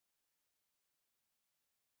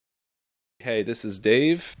Hey, this is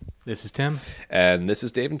Dave. This is Tim. And this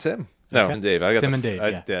is Dave and Tim. No, Okay. and Dave. Tim and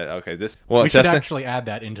Dave, yeah. Okay, this. We should testing. actually add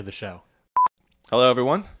that into the show. Hello,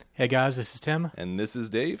 everyone. Hey guys, this is Tim. And this is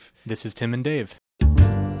Dave. This is Tim and Dave.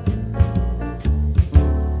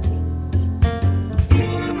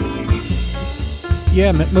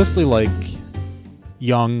 Yeah, mostly like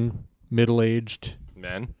young, middle-aged,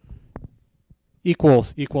 Men. equal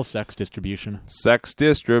sex distribution. Sex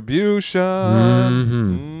distribution.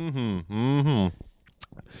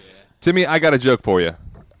 Timmy, I got a joke for you.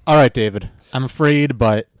 All right, David. I'm afraid,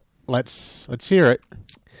 but let's hear it.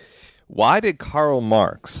 Why did Karl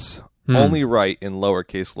Marx only write in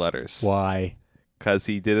lowercase letters? Why? Because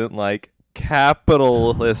he didn't like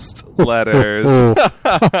capitalist letters.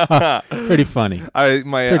 Pretty funny. I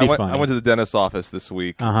Pretty went funny. to the dentist's office this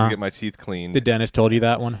week to get my teeth cleaned. The dentist told you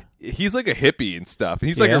that one? He's like a hippie and stuff.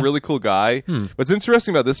 He's like Yeah? a really cool guy. What's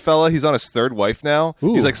interesting about this fella, he's on his third wife now.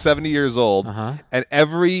 Ooh. He's like 70 years old. And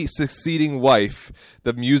every succeeding wife,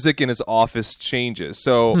 the music in his office changes.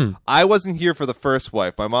 So I wasn't here for the first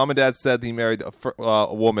wife. My mom and dad said he married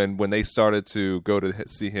a woman when they started to go to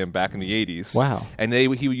see him back in the 80s. Wow. And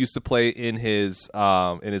he used to play in his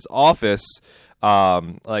office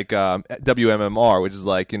WMMR, which is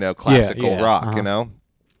like, classical rock,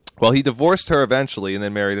 Well, he divorced her eventually and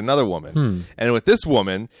then married another woman. And with this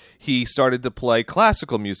woman, he started to play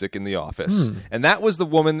classical music in the office. And that was the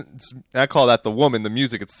woman, I call that the woman, the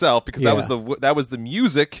music itself, because that was the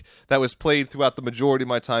music that was played throughout the majority of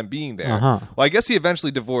my time being there. Well, I guess he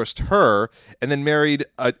eventually divorced her and then married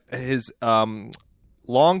his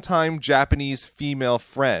longtime Japanese female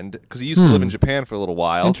friend, because he used to live in Japan for a little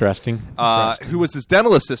while. Interesting. Who was his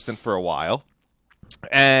dental assistant for a while.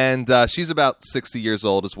 And she's about 60 years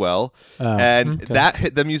old as well.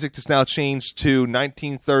 The music just now changed to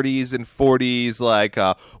 1930s and 40s, like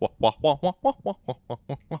I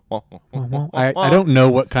don't know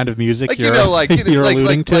what kind of music you're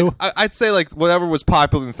alluding to. I'd say like whatever was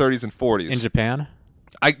popular in the 30s and 40s In Japan?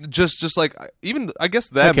 I just like even I guess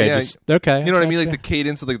them. Okay, yeah. okay. You know what I mean? Like the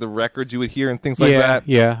cadence of like the records you would hear and things like that.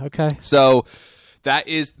 Yeah, okay. So that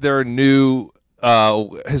is their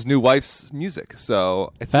his new wife's music.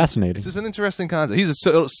 So it's fascinating. It's just an interesting concept. He's a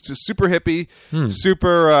super hippie,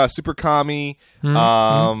 super commie, and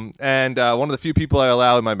one of the few people I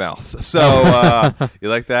allow in my mouth. So you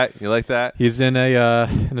like that? You like that? He's in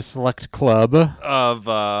a select club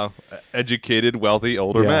of educated, wealthy,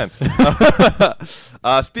 older men.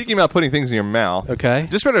 Speaking about putting things in your mouth, okay.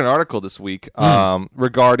 Just read an article this week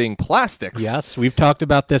regarding plastics. Yes, we've talked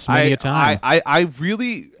about this many a time. I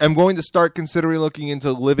really am going to start considering looking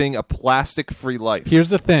into living a plastic-free life. Here's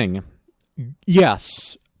the thing.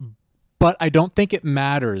 Yes, but I don't think it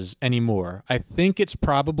matters anymore. I think it's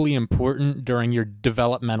probably important during your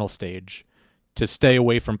developmental stage to stay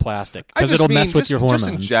away from plastic because it'll mess with your hormones.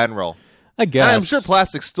 Just in general. I guess. I'm sure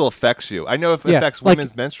plastic still affects you. I know it affects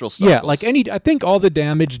women's menstrual cycles. Yeah, like I think all the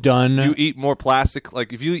damage done. You eat more plastic.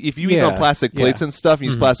 Like if you eat on plastic plates and stuff, and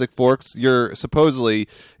use plastic forks, you're supposedly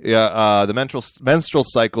the menstrual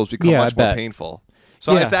cycles become much more painful.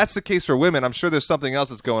 So if that's the case for women, I'm sure there's something else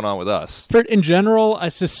that's going on with us. In general, I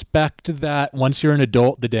suspect that once you're an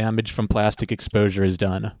adult, the damage from plastic exposure is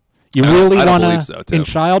done. You really want to, in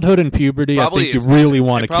childhood and puberty, I think you really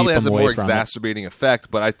want to keep them away from it. It probably has a more exacerbating effect,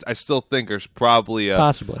 but I still think there's probably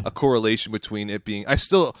a correlation between it being... I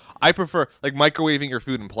prefer, like, microwaving your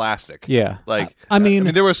food in plastic. Yeah. Like, I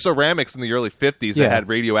mean, there were ceramics in the early 50s that had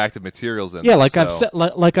radioactive materials in them. Yeah, like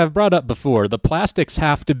I've brought up before, the plastics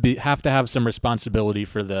have to have some responsibility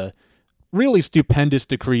for the really stupendous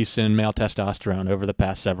decrease in male testosterone over the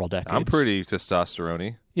past several decades. I'm pretty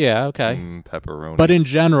testosterone-y. Yeah, okay. Pepperoni. But in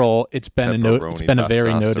general, it's been a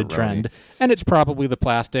very noted trend. And it's probably the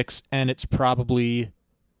plastics, and it's probably...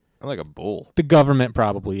 I'm like a bull. The government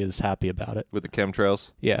probably is happy about it. With the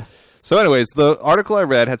chemtrails? Yeah. So anyways, the article I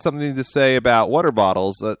read had something to say about water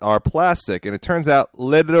bottles that are plastic, and it turns out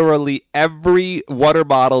literally every water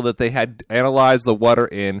bottle that they had analyzed the water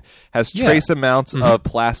in has trace amounts of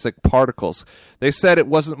plastic particles. They said it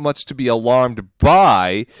wasn't much to be alarmed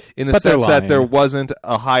by in the sense that there wasn't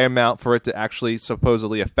a high amount for it to actually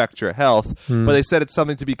supposedly affect your health, but they said it's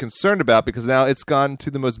something to be concerned about because now it's gone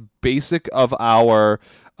to the most basic of our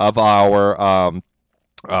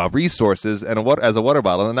resources and as a water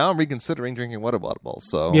bottle, and now I'm reconsidering drinking water bottles.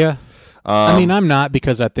 So yeah, I mean, I'm not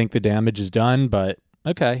because I think the damage is done, but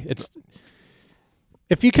okay,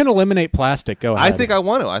 if you can eliminate plastic, go ahead. I think I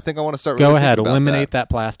want to start. Go ahead, eliminate that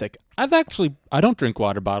plastic. I don't drink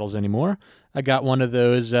water bottles anymore. I got one of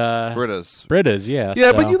those Britas. Yeah,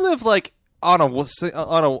 yeah, but you live like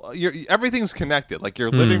everything's connected. Like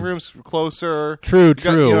your living room's closer. True.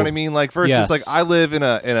 You know what I mean? Like versus like I live in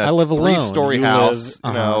a 3-story house,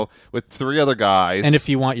 with 3 other guys. And if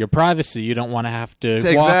you want your privacy, you don't want to have to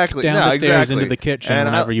walk down the stairs into the kitchen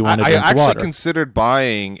whenever you want to drink water. I actually considered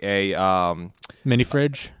buying a mini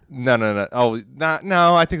fridge. No. Oh,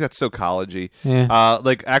 no. I think that's so collegey. Yeah.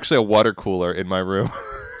 Like actually a water cooler in my room.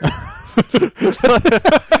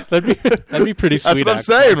 that'd be pretty sweet. That's what I'm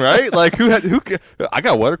saying, right? Like who? I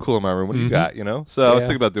got a water cooler in my room. What do you got? You know. So I was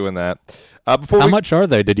thinking about doing that. How much are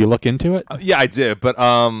they? Did you look into it? Yeah, I did, but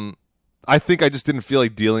I think I just didn't feel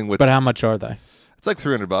like dealing with. But how much are they? It's like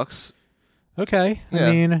 $300. Okay,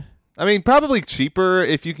 yeah. I mean, probably cheaper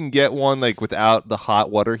if you can get one like without the hot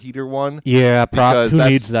water heater one. Yeah, who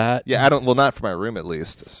needs that? Yeah, I don't. Well, not for my room at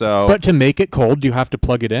least. So, but to make it cold, do you have to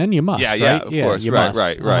plug it in? You must. Yeah, right? Of course.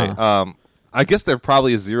 Right. I guess there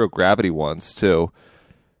probably is 0 gravity ones too.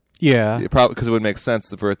 Yeah, because it would make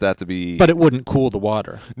sense for that to be. But it wouldn't cool the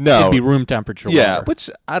water. No, it'd be room temperature. Yeah, water. Which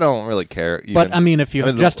I don't really care. Even. But I mean, if you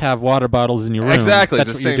just have water bottles in your room, exactly, that's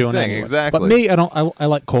it's what the you're same doing thing. anyway. Exactly. But me, I don't. I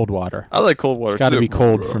like cold water. I like cold water. It's got to be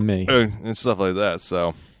cold for me and stuff like that.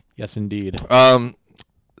 So yes, indeed.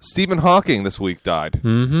 Stephen Hawking this week died.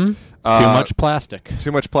 Mm-hmm. Too much plastic.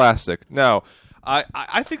 Too much plastic. No.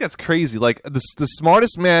 I think that's crazy. Like the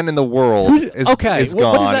smartest man in the world is gone. What does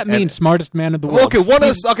that mean? Smartest man in the world. Okay,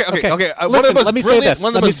 Listen,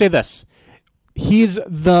 let me say this. He's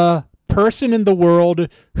the person in the world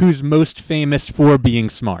who's most famous for being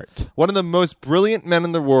smart. One of the most brilliant men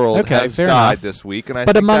in the world has died this week, and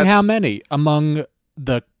but among how many? Among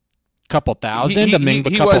the couple thousand? Among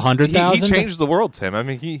the couple 100,000? He changed the world, Tim. I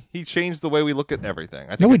mean, he changed the way we look at everything.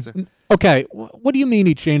 I think okay, what do you mean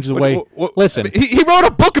he changed the way? Listen. He wrote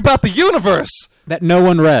a book about the universe. That no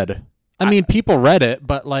one read. I mean, people read it,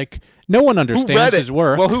 but, like, no one understands his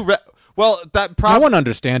work. Well, who read... Well, no one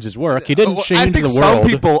understands his work. He didn't change the world. Some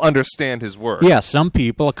people understand his work. Yeah, some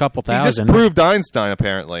people, a couple thousand. He disproved Einstein,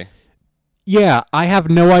 apparently. Yeah, I have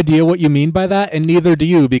no idea what you mean by that, and neither do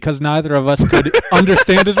you, because neither of us could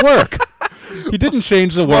understand his work. He didn't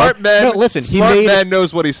change the world. Smart man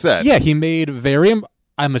knows what he said. Yeah, he made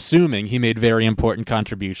I'm assuming he made very important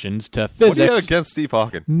contributions to physics. What do you have against Steve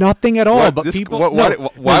Hawking? Nothing at all.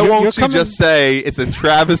 Why won't you just say it's a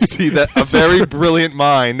travesty that a very brilliant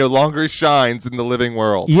mind no longer shines in the living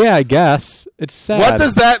world? Yeah, I guess. It's sad. What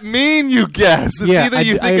does that mean, you guess? It's either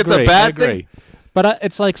you think it's a bad thing. But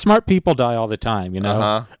it's like smart people die all the time, you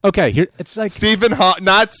know? Okay, here it's like...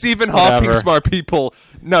 not Stephen Hawking smart people.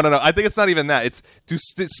 No. I think it's not even that. It's do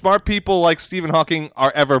smart people like Stephen Hawking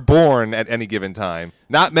are ever born at any given time?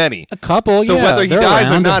 Not many. A couple, So whether he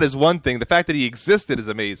dies or not is one thing. The fact that he existed is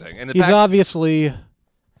amazing. And he's obviously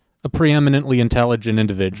a preeminently intelligent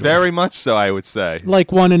individual. Very much so, I would say.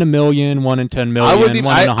 Like 1 in a million, 1 in 10 million, 1 in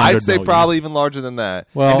 100 I'd say million. Probably even larger than that.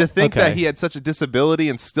 Well, and to think that he had such a disability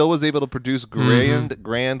and still was able to produce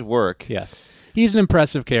grand work. Yes. He's an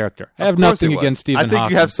impressive character. I have nothing against Stephen Hawking. I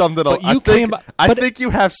think you have something. I think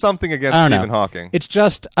you have something against Stephen Hawking. It's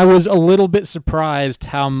just I was a little bit surprised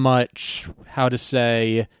how to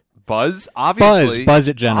say... Buzz, obviously. Buzz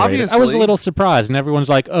it generated. Obviously. I was a little surprised, and everyone's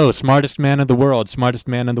like, "Oh, smartest man in the world, smartest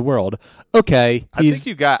man in the world." Okay, I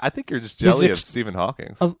think you're just jelly of Stephen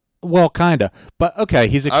Hawking. Well, kinda, but okay,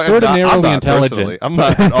 he's extraordinarily intelligent. Personally. I'm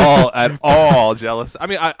not at all jealous. I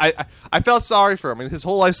mean, I felt sorry for him. I mean, his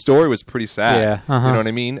whole life story was pretty sad. Yeah, you know what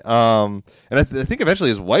I mean. And I think eventually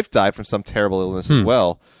his wife died from some terrible illness as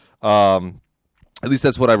well. At least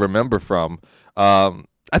that's what I remember from.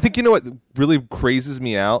 I think you know what really crazes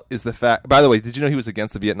me out is the fact. By the way, did you know he was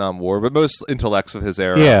against the Vietnam War? But most intellects of his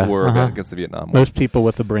era were against the Vietnam War. Most people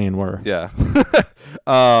with a brain were. Yeah.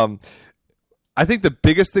 I think the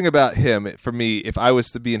biggest thing about him, for me, if I was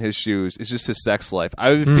to be in his shoes, is just his sex life.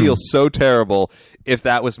 I would feel so terrible if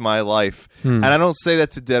that was my life. And I don't say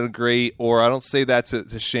that to denigrate, or I don't say that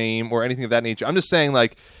to shame, or anything of that nature. I'm just saying,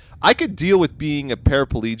 like, I could deal with being a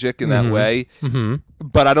paraplegic in that way,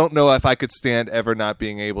 but I don't know if I could stand ever not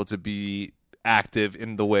being able to be active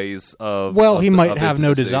in the ways of. Well, he might have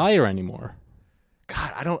no desire anymore.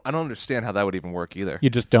 God, I don't understand how that would even work either.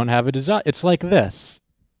 You just don't have a desire. It's like this: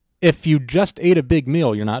 if you just ate a big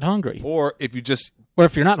meal, you're not hungry. Or if you're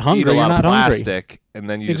not hungry, you're not plastic, hungry. And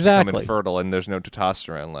then you just become infertile, and there's no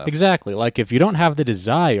testosterone left. Exactly. Like if you don't have the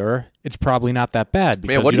desire, it's probably not that bad.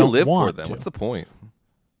 Because Man, what do you live for then? To. What's the point?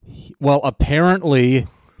 Well, apparently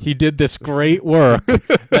he did this great work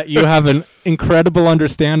that you have an incredible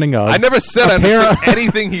understanding of. I never said I understood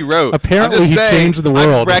anything he wrote. Apparently he changed the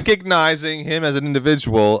world. I'm recognizing him as an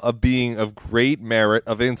individual of being of great merit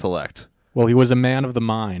of intellect. Well, he was a man of the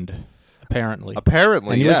mind. Apparently.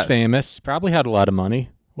 Apparently, and he yes. was famous. Probably had a lot of money.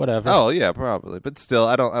 Whatever. Oh yeah, probably. But still,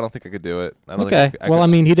 I don't think I could do it. I don't okay. think I well, could. I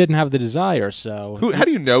mean, he didn't have the desire, so. How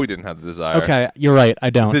do you know he didn't have the desire? Okay, you're right.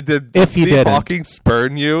 I don't. Did if he Steve didn't. Hawking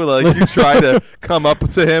spurn you? Like you try to come up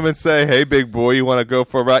to him and say, "Hey, big boy, you want to go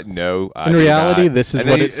for a ride?" No. In reality, this is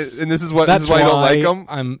this is why you don't like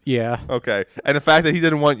him. Yeah. Okay, and the fact that he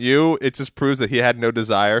didn't want you, it just proves that he had no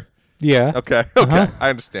desire. Yeah. Okay. I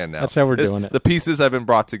understand now. That's how we're doing it. The pieces have been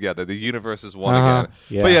brought together. The universe is one again.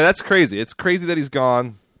 Yeah. But yeah, that's crazy. It's crazy that he's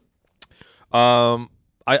gone. I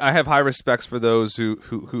have high respects for those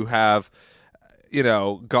who have,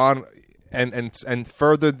 gone and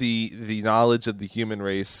furthered the knowledge of the human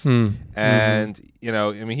race. And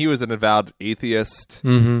he was an avowed atheist. He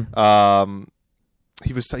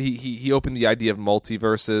opened the idea of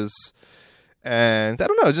multiverses, and I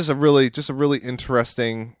don't know, just a really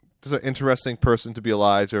interesting. Just an interesting person to be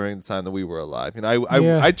alive during the time that we were alive.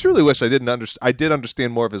 I truly wish I did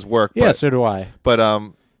understand more of his work. Yeah, so do I. But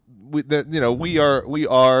we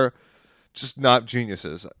are just not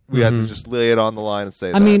geniuses. We have to just lay it on the line and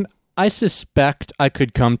say that. I mean, I suspect I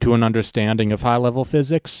could come to an understanding of high-level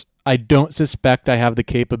physics. I don't suspect I have the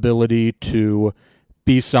capability to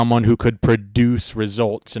be someone who could produce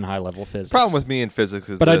results in high-level physics. Problem with me in physics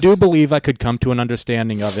is But I do believe I could come to an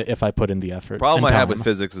understanding of it if I put in the effort. Problem I have with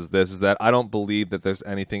physics is that I don't believe that there's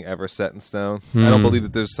anything ever set in stone. I don't believe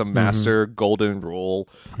that there's some master golden rule.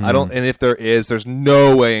 I don't, and if there is, there's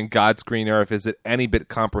no way in God's green earth is it any bit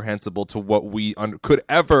comprehensible to what we could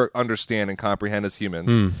ever understand and comprehend as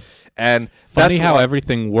humans. And funny that's how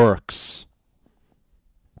everything works.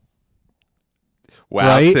 Wow,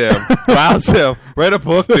 right? Tim. Wow, Tim. Write a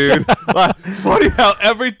book, dude. Funny how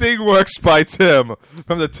everything works by Tim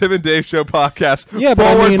from the Tim and Dave Show podcast. Yeah,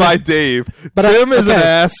 forward by Dave. Tim is an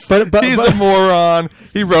ass. He's a moron.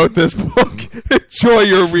 He wrote this book. Enjoy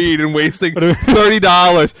your read and wasting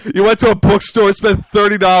 $30. You went to a bookstore, spent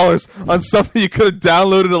 $30 on something you could have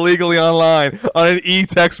downloaded illegally online on an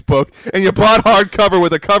e-textbook, and you bought hardcover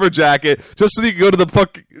with a cover jacket just so you could go to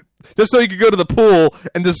the pool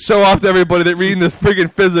and just show off to everybody that reading this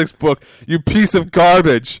friggin' physics book, you piece of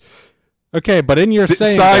garbage. Okay, but in your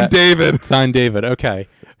saying Signed David. Signed David, okay.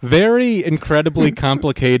 Very incredibly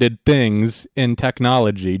complicated things in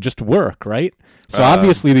technology just work, right? So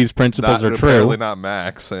obviously these principles are true. Apparently not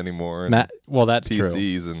Macs anymore. Well, that's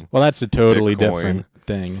PCs true. And well, that's a totally Bitcoin. different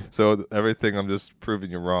thing. So everything, I'm just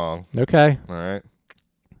proving you wrong. Okay. All right.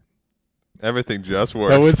 Everything just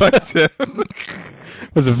works. That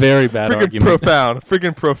was a very bad argument.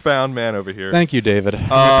 Freaking profound man over here. Thank you, David.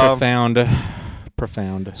 Profound.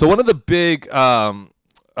 So one of the big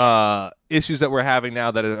issues that we're having now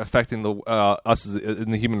that are affecting us in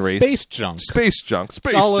the human race. Space junk.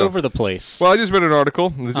 It's all over the place. Well, I just read an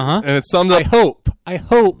article, and it summed up. I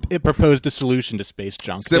hope it proposed a solution to space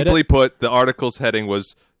junk. Simply put, the article's heading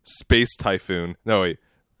was Space Typhoon. No, wait.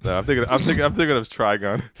 No, I'm thinking of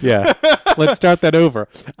Trigon. Yeah. Let's start that over.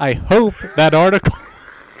 I hope that article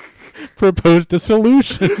proposed a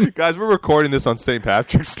solution. Guys, we're recording this on St.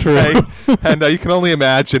 Patrick's Day, and you can only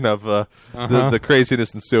imagine of the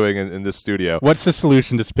craziness ensuing in this studio. What's the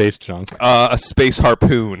solution to space junk? A space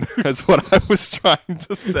harpoon is what I was trying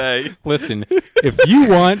to say. Listen, if you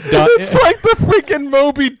want... it's like the freaking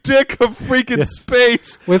Moby Dick of freaking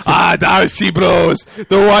space. Listen. There she bros.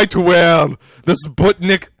 The White Whale. The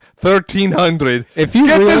Sputnik 1300. If you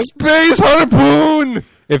Get the space harpoon!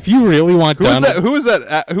 If you really want Who was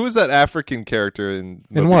that African character in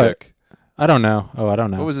Moby Dick? I don't know. I don't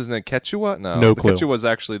know. What was his name? Quechua? No clue. Quechua was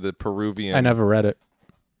actually the Peruvian. I never read it.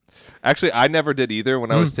 Actually, I never did either.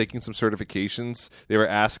 When I was taking some certifications, they were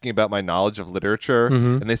asking about my knowledge of literature,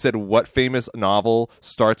 and they said, what famous novel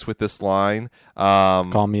starts with this line?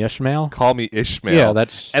 Call me Ishmael? Call me Ishmael. Yeah,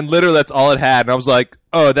 and literally that's all it had. And I was like,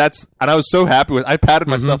 oh, and I was so happy with. I patted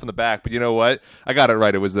myself in the back, but you know what? I got it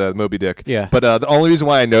right. It was Moby Dick. Yeah. But the only reason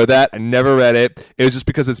why I know that, I never read it. It was just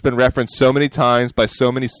because it's been referenced so many times by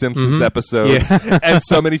so many Simpsons episodes and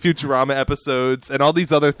so many Futurama episodes and all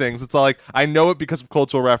these other things. It's all like I know it because of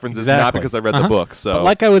cultural references, not because I read the book. So, but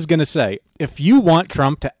like I was gonna say, if you want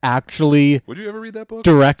Trump to actually, would you ever read that book?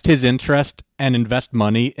 Direct his interest and invest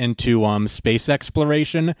money into space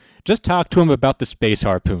exploration, just talk to him about the space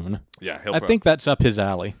harpoon. Yeah, I think that's up his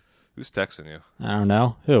alley. Who's texting you? I don't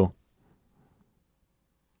know. Who?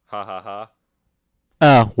 Ha ha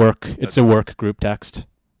ha. Work. It's a work group text.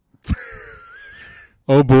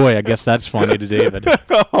 Oh boy, I guess that's funny to David.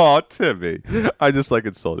 Oh, Timmy. I just like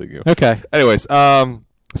insulting you. Okay. Anyways,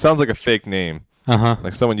 sounds like a fake name. Uh-huh.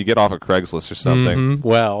 Like someone you get off of Craigslist or something.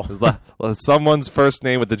 Well. Someone's first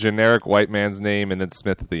name with the generic white man's name and then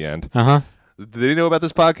Smith at the end. Uh-huh. Did he know about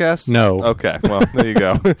this podcast? No. Okay, well, there you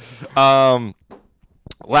go.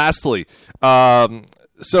 Lastly,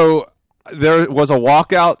 so there was a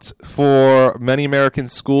walkout for many American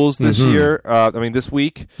schools this year. This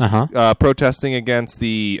week, protesting against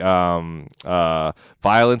the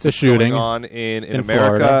violence that's going on in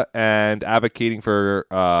America Florida. and advocating for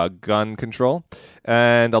gun control.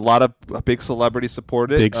 And a lot of big celebrities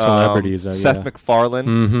supported it. Big celebrities, Seth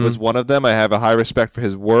MacFarlane was one of them. I have a high respect for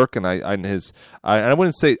his work, and I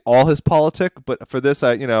wouldn't say all his politic, but for this,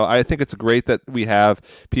 I think it's great that we have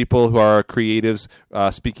people who are creatives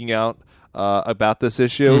speaking out about this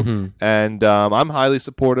issue, and I'm highly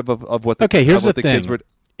supportive of what the here's what the kids thing. were.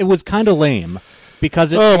 It was kind of lame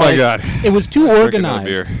because it's my God, it was too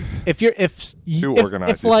organized. Too if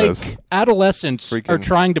organized, he like says. adolescents are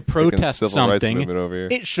trying to protest civil rights something, movement over here.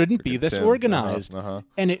 it shouldn't be this Tim. organized,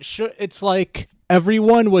 and it's like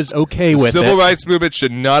everyone was okay with Civil it. rights movement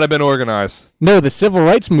should not have been organized. No, the civil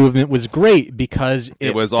rights movement was great because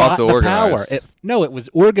it was fought also the organized. power. It was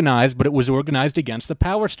organized, but it was organized against the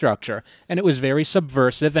power structure, and it was very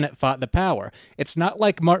subversive, and it fought the power. It's not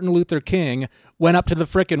like Martin Luther King went up to the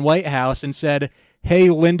frickin' White House and said, "Hey,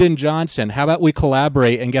 Lyndon Johnson, how about we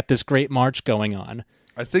collaborate and get this great march going on?"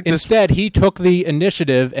 I think Instead, he took the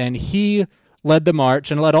initiative and he led the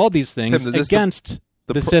march and led all these things against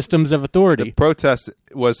the systems of authority. The protest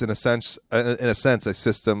was, in a sense, a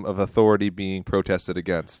system of authority being protested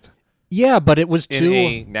against. Yeah, but it was in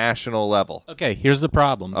a national level. Okay, here's the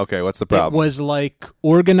problem. Okay, what's the problem? It was like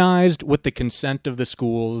organized with the consent of the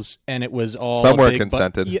schools, and it was all some were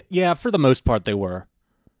consented. Yeah, for the most part they were.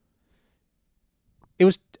 It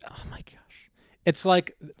was. Oh my gosh! It's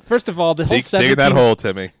like, first of all, the whole digging that hole,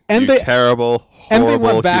 Timmy. And you terrible, horrible and they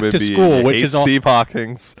went back human to being. school, you which hate is all. Steve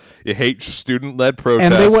Hawkins. You hate student-led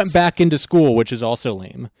protests. And they went back into school, which is also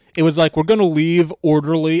lame. It was like, we're going to leave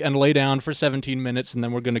orderly and lay down for 17 minutes, and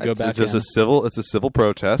then we're going to go back. It's a civil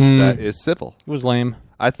protest that is civil. It was lame.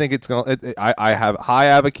 I think it's going. I have high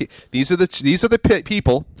advocate. These are the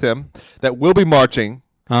people, Tim, that will be marching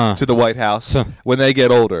to the White House when they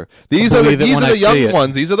get older. These are the young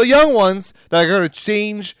ones. These are the young ones that are going to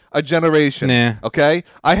change a generation. Nah. Okay,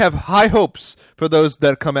 I have high hopes for those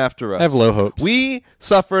that come after us. I have low hopes. We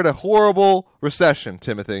suffered a horrible recession,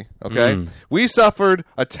 Timothy. Okay, we suffered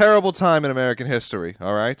a terrible time in American history.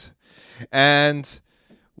 All right, and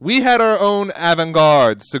we had our own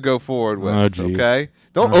avant-gardes to go forward with. Oh, geez. Okay,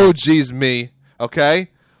 don't oh geez me.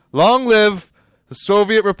 Okay, long live the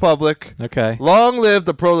Soviet Republic. Okay. Long live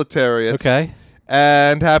the proletariat. Okay.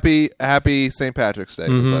 And happy St. Patrick's Day,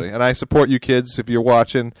 everybody. And I support you kids. If you're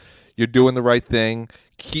watching, you're doing the right thing.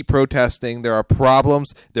 Keep protesting. There are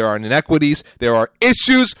problems. There are inequities. There are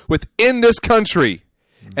issues within this country.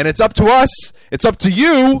 And it's up to us. It's up to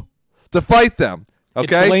you to fight them.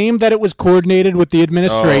 Okay? It's lame that it was coordinated with the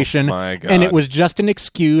administration, oh my God. and it was just an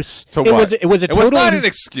excuse. To what? It was not an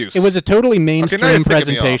excuse. It was a totally mainstream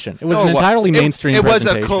presentation. It was an entirely mainstream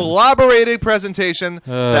presentation. It was a collaborated presentation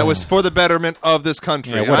that was for the betterment of this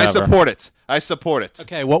country, and I support it. I support it.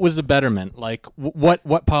 Okay, what was the betterment? Like,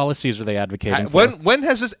 what policies are they advocating for? When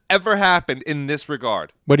has this ever happened in this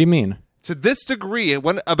regard? What do you mean? To this degree,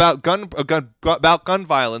 about gun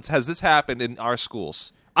violence, has this happened in our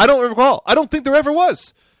schools? I don't recall. I don't think there ever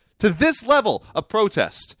was. To this level of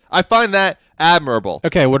protest. I find that admirable.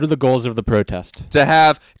 Okay, what are the goals of the protest? To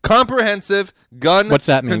have comprehensive gun control. What's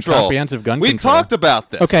that mean, comprehensive gun control? We talked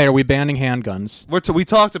about this. Okay, are we banning handguns? We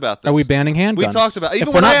talked about this. Are we banning handguns? We talked about it.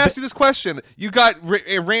 Even when I asked you this question, you got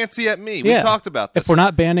ranty at me. Yeah. We talked about this. If we're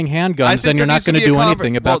not banning handguns, then you're not going to do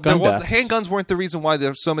anything about gun deaths. Handguns weren't the reason why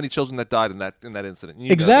there were so many children that died in that incident.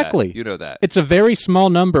 Exactly. You know that. It's a very small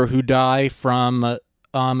number who die from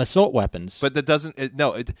assault weapons. But that doesn't. It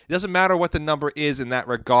doesn't matter what the number is in that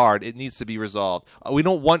regard. It needs to be resolved. We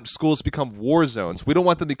don't want schools to become war zones. We don't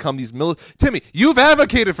want them to become these Timmy, you've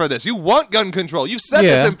advocated for this. You want gun control. You've said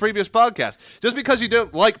this in previous podcasts. Just because you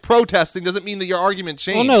don't like protesting doesn't mean that your argument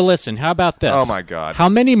changed. Well, no, listen. How about this? Oh my God! How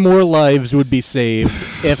many more lives would be saved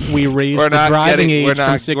if we raised the driving age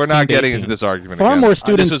from 16 We're not to getting 18? into this argument. Far again. more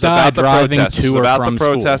students die driving to or from school. About the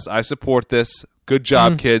protest, I support this. Good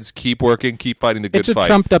job, kids. Keep working. Keep fighting the good fight. It's a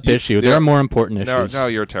trumped-up issue. There are more important issues. No,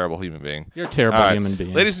 you're a terrible human being. You're a terrible human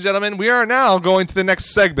being. Ladies and gentlemen, we are now going to the next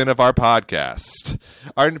segment of our podcast.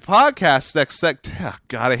 Our podcast next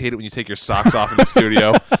God, I hate it when you take your socks off in the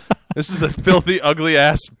studio. This is a filthy,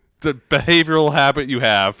 ugly-ass behavioral habit you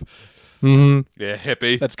have. Mm-hmm. Yeah,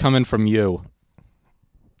 hippie. That's coming from you.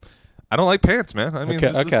 I don't like pants, man. I mean,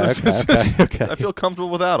 okay. I feel comfortable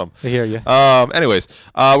without them. I hear you. Anyways,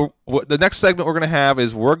 the next segment we're going to have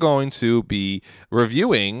is we're going to be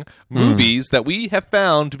reviewing movies that we have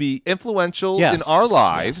found to be influential in our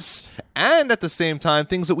lives, and at the same time,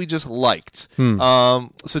 things that we just liked. So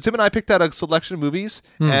Tim and I picked out a selection of movies,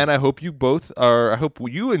 and I hope you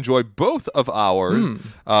enjoy both of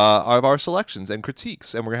our selections and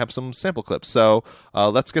critiques, and we're going to have some sample clips. So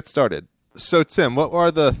let's get started. So, Tim, what are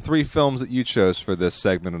the 3 films that you chose for this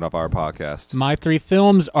segment of our podcast? My 3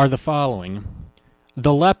 films are the following.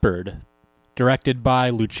 The Leopard, directed by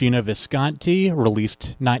Luchino Visconti,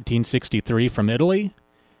 released 1963 from Italy.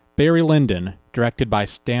 Barry Lyndon, directed by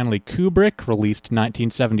Stanley Kubrick, released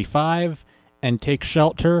 1975. And Take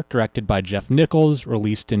Shelter, directed by Jeff Nichols,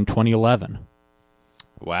 released in 2011.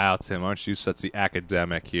 Wow, Tim, aren't you such the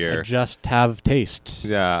academic here? I just have taste.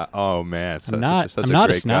 Yeah. Oh, man. I'm not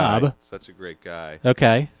a snob. Guy. Such a great guy.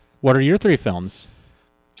 Okay. What are your 3 films?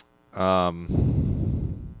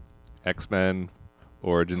 X-Men,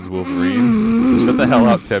 Origins Wolverine. Shut the hell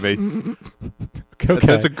up, Timmy. Okay.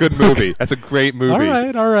 That's a good movie. That's a great movie.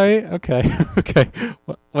 All right. Okay. Okay.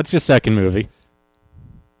 What's your second movie?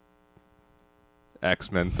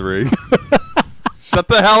 X-Men 3. Shut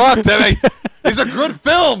the hell up, Timmy. These are good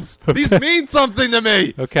films. These mean something to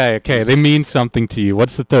me. Okay. They mean something to you.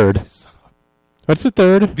 What's the third? What's the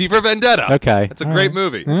third? V for Vendetta. Okay. It's a great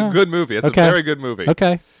movie. It's a good movie. It's a very good movie.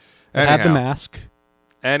 Okay. Had The Mask.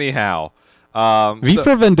 Anyhow. V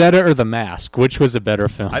for Vendetta or The Mask? Which was a better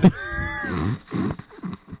film?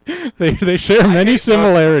 They share many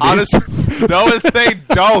similarities. Honestly, no, they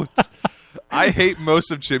don't. I hate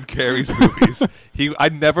most of Jim Carrey's movies. I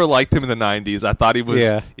never liked him in the 90s. I thought he was,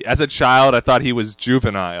 as a child, I thought he was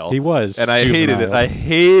juvenile. He was. And I hated it.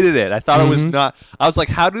 I thought it was not. I was like,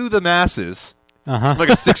 how do the masses, like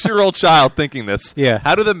a 6-year-old child thinking this,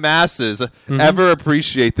 how do the masses ever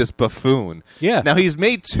appreciate this buffoon? Yeah. Now, he's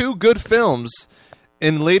made 2 good films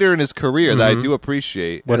later in his career that I do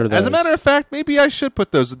appreciate. What are those? As a matter of fact, maybe I should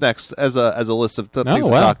put those next as a list of things to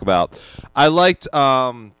talk about. I liked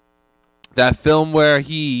that film where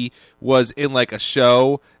he was in like a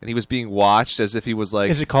show and he was being watched as if he was like...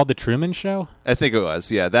 Is it called The Truman Show? I think it was,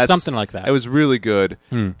 yeah. That's something like that. It was really good.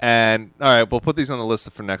 And, all right, we'll put these on the list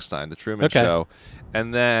for next time, The Truman Show.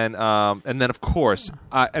 And then of course,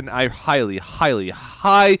 I highly, highly,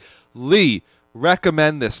 highly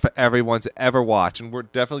recommend this for everyone to ever watch. And we're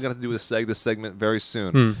definitely going to do this segment very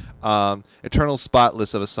soon. Eternal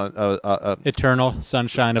Spotless of a Eternal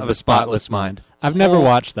Sunshine of the Spotless Mind. I've never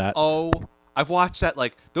watched that. Oh, I've watched that.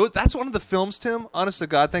 Like that's one of the films, Tim. Honest to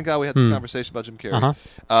God, thank God we had this conversation about Jim Carrey.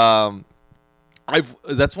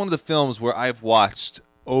 That's one of the films where I've watched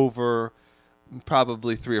over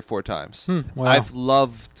probably 3 or 4 times. Wow. I've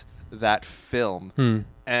loved that film,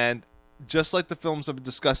 and just like the films I've been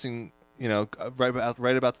discussing, right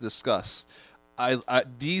about to discuss.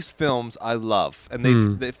 These films I love,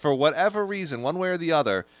 and they for whatever reason, one way or the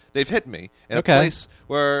other, they've hit me in a place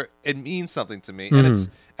where it means something to me, and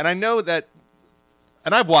I know that,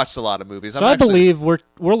 and I've watched a lot of movies. So I believe we're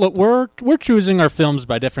choosing our films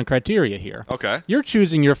by different criteria here. Okay, you're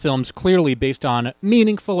choosing your films clearly based on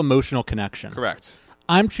meaningful emotional connection. Correct.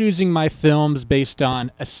 I'm choosing my films based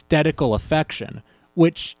on aesthetical affection,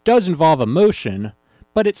 which does involve emotion.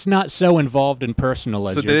 But it's not so involved and personal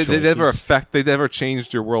as your choices. They never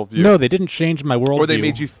changed your worldview? No, they didn't change my worldview. Or they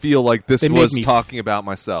made you feel like this was talking about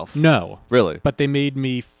myself? No. Really? But they made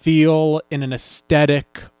me feel in an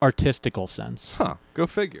aesthetic, artistical sense. Huh. Go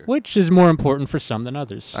figure. Which is more important for some than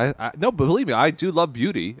others. No, but believe me, I do love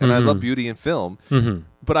beauty, and I love beauty in film.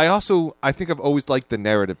 But I think I've always liked the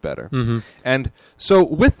narrative better. And so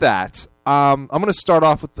with that, I'm going to start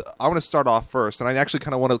off first, and I actually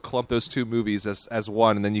kind of want to clump those 2 movies as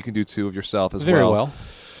one, and then you can do 2 of yourself as well. Very well.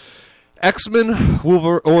 X-Men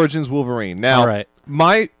Origins Wolverine. Now,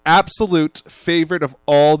 my absolute favorite of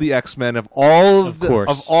all the X-Men, of all of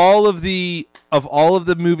the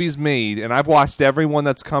movies made, and I've watched every one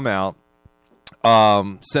that's come out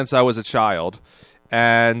since I was a child,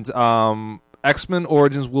 and X-Men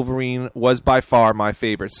Origins Wolverine was by far my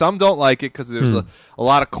favorite. Some don't like it because there's a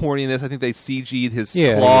lot of corniness. I think they CG'd his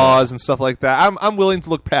claws and stuff like that. I'm willing to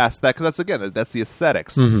look past that because that's the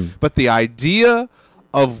aesthetics. But the idea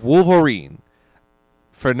of Wolverine,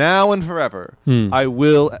 for now and forever, I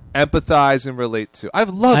will empathize and relate to.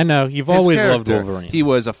 I know you've always loved Wolverine. He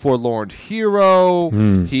was a forlorn hero.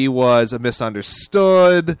 He was a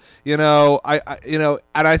misunderstood. And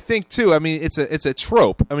I think too. I mean, it's a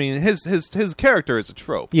trope. I mean, his character is a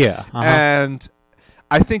trope. Yeah, and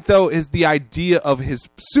I think, though, is the idea of his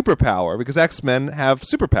superpower, because X-Men have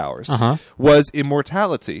superpowers, was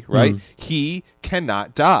immortality, right? He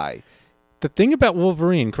cannot die. The thing about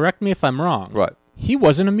Wolverine, correct me if I'm wrong. Right. He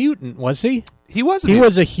wasn't a mutant, was he? He was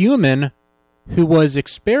a human who was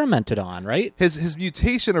experimented on, right? His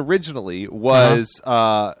mutation originally was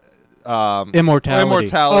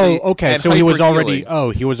immortality. Oh, okay. So he was already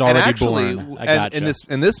born. I gotcha.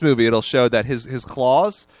 In this movie, it'll show that his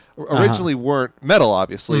claws originally weren't metal.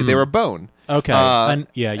 Obviously, they were bone. Okay. And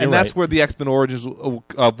that's where the X-Men Origins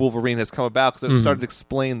of Wolverine has come about, because it started to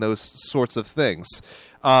explain those sorts of things.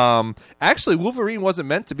 Actually, Wolverine wasn't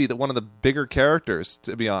meant to be one of the bigger characters,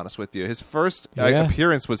 to be honest with you. His first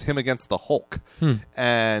appearance was him against the Hulk.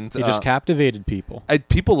 And he just captivated people.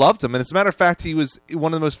 People loved him. And as a matter of fact, he was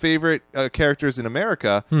one of the most favorite characters in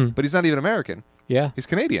America, but he's not even American. Yeah. He's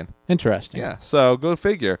Canadian. Interesting. Yeah, so go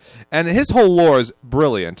figure. And his whole lore is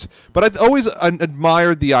brilliant. But I've always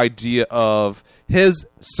admired the idea of his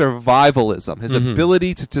survivalism, his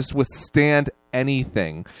ability to just withstand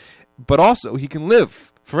anything. But also, he can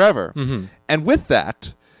live forever. And with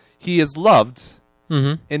that, he is loved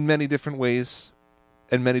in many different ways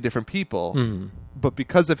and many different people. But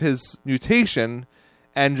because of his mutation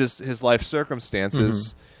and just his life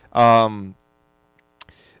circumstances,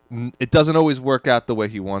 it doesn't always work out the way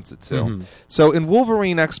he wants it to. So in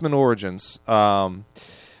Wolverine X-Men Origins,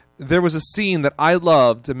 there was a scene that I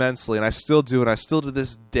loved immensely, and I still do, and I still to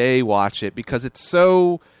this day watch it, because it's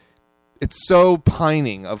so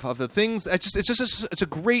pining of the things. It's a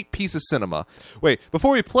great piece of cinema. Wait,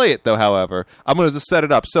 before we play it, though, however, I'm going to just set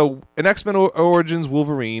it up. So in X-Men Origins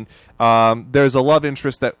Wolverine, there's a love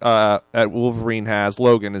interest that Wolverine has.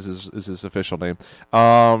 Logan is his official name.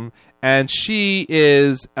 And she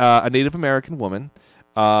is a Native American woman,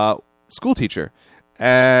 school teacher,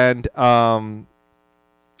 and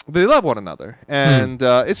they love one another. And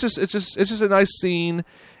it's just a nice scene.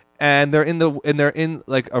 And they're in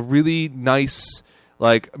like a really nice,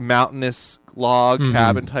 like, mountainous log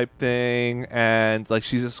cabin type thing, and like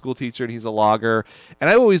she's a school teacher and he's a logger. And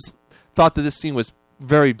I always thought that this scene was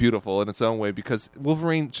very beautiful in its own way, because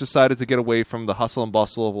Wolverine decided to get away from the hustle and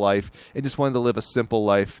bustle of life and just wanted to live a simple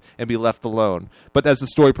life and be left alone. But as the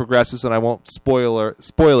story progresses, and I won't spoil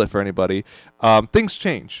it for anybody, things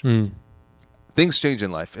change. Things change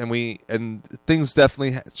in life, and things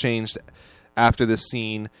definitely changed after this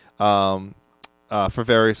scene, for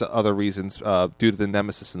various other reasons, due to the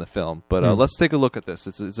nemesis in the film. But let's take a look at this.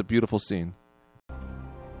 It's a beautiful scene.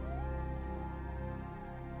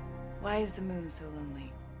 Why is the moon so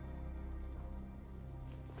lonely?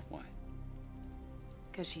 Why?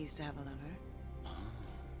 Because she used to have a lover.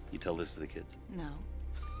 You tell this to the kids? No.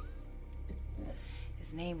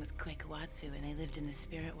 His name was Kwekawatsu, and they lived in the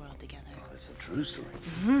spirit world together. Oh, that's a true story.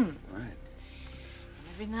 Right. And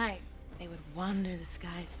every night, they would wander the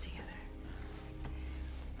skies together.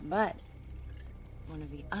 But one of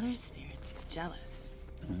the other spirits was jealous.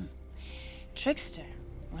 Trickster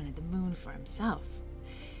wanted the moon for himself.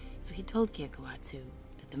 So he told Kwekawatsu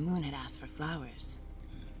that the moon had asked for flowers.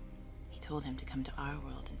 He told him to come to our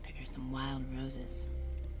world and pick her some wild roses.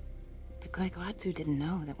 But Kwekawatsu didn't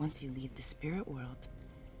know that once you leave the spirit world,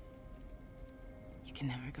 you can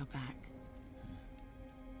never go back.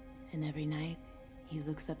 And every night, he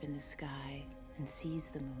looks up in the sky and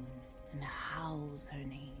sees the moon and howls her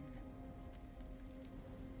name.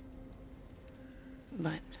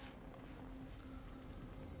 But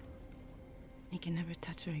he can never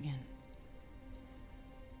touch her again.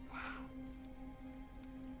 Wow.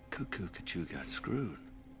 Cuckoo got screwed.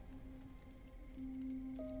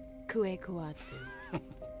 Kwekawatsu.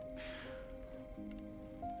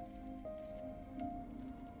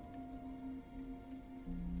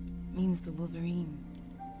 Means the Wolverine.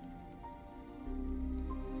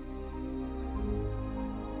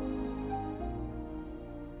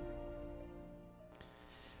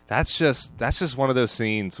 That's just one of those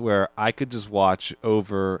scenes where I could just watch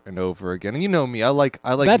over and over again. And you know me, I like.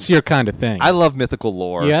 That's your kind of thing. I love mythical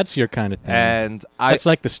lore. Yeah, that's your kind of thing. And it's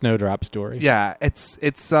like the Snowdrop story. Yeah, it's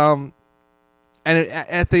and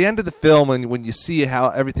at the end of the film, when you see how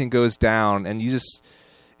everything goes down, and you just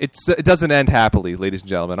it doesn't end happily, ladies and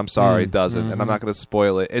gentlemen. I'm sorry, it doesn't, and I'm not going to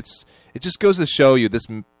spoil it. It just goes to show you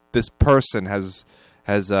this person has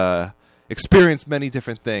experienced many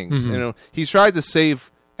different things. You know, he tried to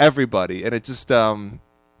save everybody, and it just doesn't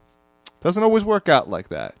always work out like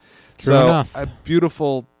that. True enough. A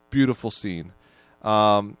beautiful scene.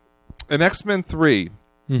 In X-Men 3,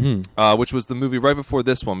 which was the movie right before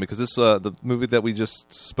this one, because this the movie that we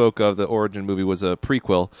just spoke of, the origin movie, was a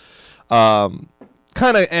prequel.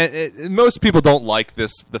 kind of most people don't like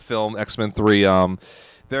the film X-Men 3.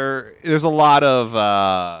 There's a lot of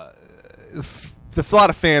a lot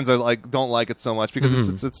of fans are don't like it so much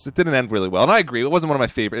because it didn't end really well, and I agree. It wasn't one of my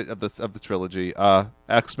favorite of the trilogy.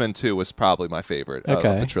 X-Men 2 was probably my favorite of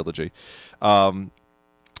the trilogy,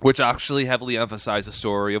 which actually heavily emphasized the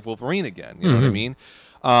story of Wolverine again. You know what I mean?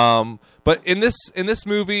 But in this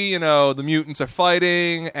movie, the mutants are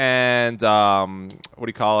fighting, and what do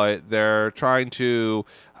you call it? They're trying to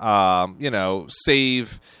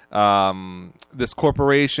save this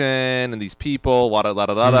corporation and these people.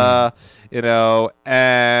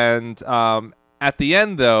 And at the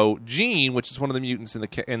end, though, Jean, which is one of the mutants in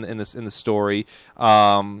the story,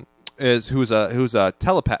 who's a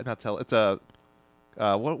telepath. It's a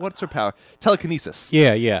what's her power? Telekinesis.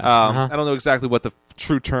 Yeah. I don't know exactly what the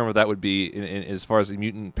true term of that would be in as far as the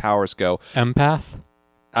mutant powers go. Empath.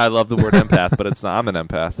 I love the word empath, but it's not. I'm an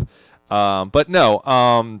empath. But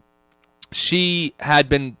no. She had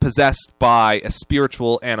been possessed by a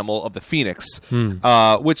spiritual animal of the Phoenix,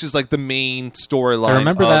 which is like the main storyline. I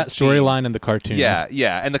remember that storyline in the cartoon.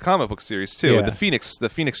 Yeah, and the comic book series too. Yeah. The Phoenix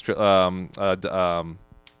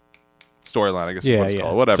storyline, I guess is what it's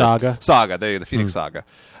called. Whatever. Saga. The Phoenix Saga.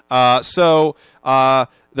 So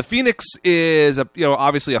the Phoenix is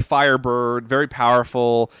obviously a firebird, very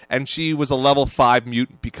powerful, and she was a level 5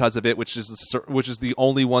 mutant because of it, which is the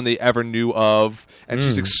only one they ever knew of, and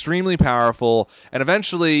she's extremely powerful. And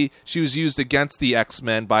eventually, she was used against the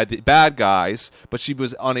X-Men by the bad guys, but she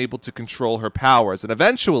was unable to control her powers. And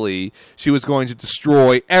eventually, she was going to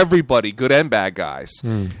destroy everybody, good and bad guys.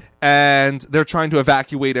 And they're trying to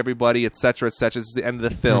evacuate everybody, etc., etc. This is the end of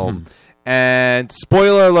the film. And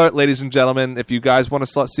spoiler alert, ladies and gentlemen, if you guys want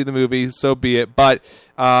to see the movie, so be it. But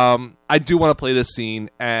I do want to play this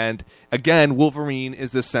scene. And again, Wolverine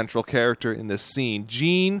is the central character in this scene.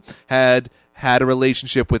 Jean had a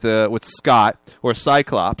relationship with Scott, or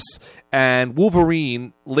Cyclops, and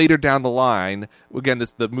Wolverine later down the line. Again,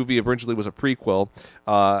 the movie originally was a prequel,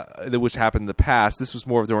 which happened in the past. This was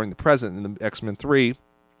more during the present in the X-Men 3.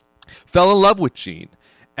 Fell in love with Jean.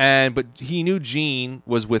 But he knew Jean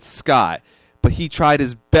was with Scott, but he tried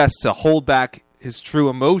his best to hold back his true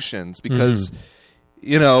emotions because,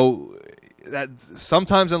 that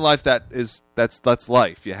sometimes in life that's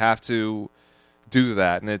life. You have to do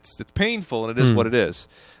that, and it's painful, and it is what it is.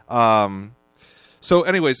 So,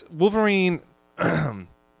 anyways, Wolverine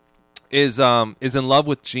is in love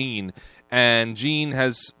with Jean, and Jean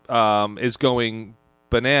is going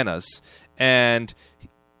bananas, and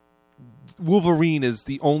Wolverine is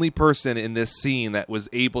the only person in this scene that was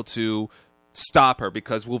able to stop her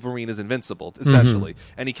because Wolverine is invincible, essentially,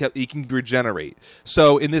 and he can regenerate.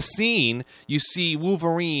 So in this scene, you see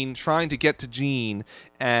Wolverine trying to get to Jean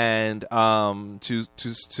and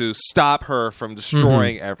to stop her from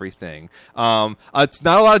destroying everything. It's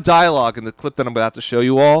not a lot of dialogue in the clip that I'm about to show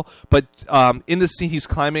you all, but in this scene, he's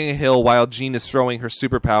climbing a hill while Jean is throwing her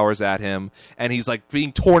superpowers at him, and he's like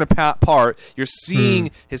being torn apart. You're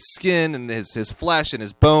seeing his skin and his flesh and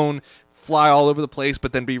his bone fly all over the place,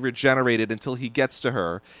 but then be regenerated until he gets to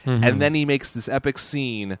her. And then he makes this epic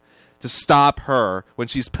scene to stop her when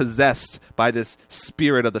she's possessed by this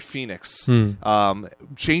spirit of the Phoenix,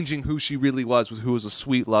 changing who she really was, who was a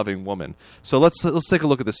sweet, loving woman. So let's take a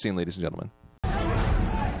look at this scene, ladies and gentlemen.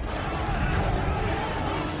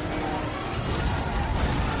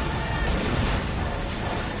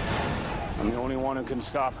 I'm the only one who can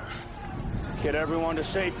stop her. Get everyone to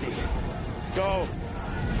safety. Go!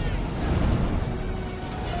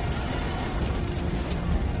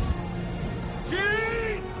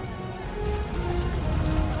 Jean!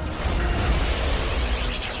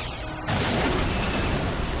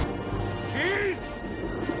 Jean?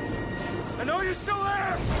 I know you're still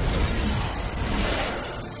there!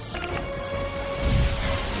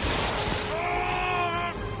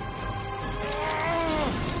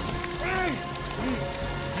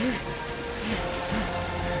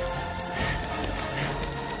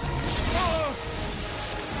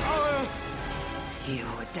 You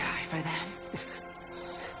would die for them.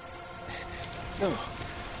 No,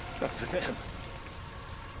 not for them.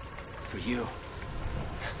 For you.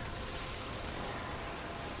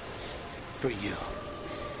 For you.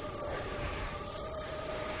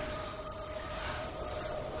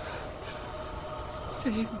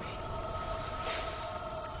 Save me.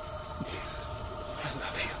 I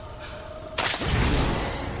love you.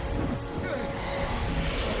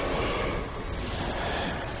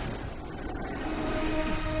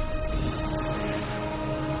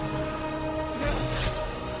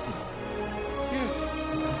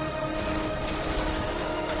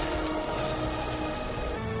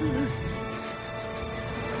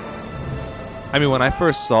 I mean, when I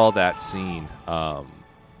first saw that scene,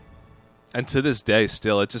 and to this day,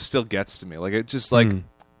 still, it just still gets to me. Like, it just like,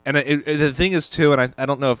 and the thing is too, and I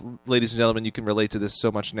don't know if, ladies and gentlemen, you can relate to this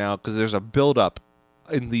so much now because there's a build up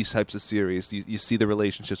in these types of series. You see the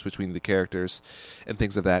relationships between the characters and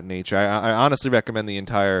things of that nature. I honestly recommend the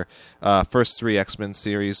entire first 3 X-Men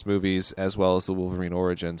series movies as well as the Wolverine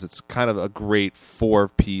Origins. It's kind of a great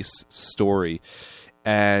 4-piece story,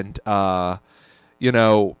 and you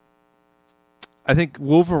know, I think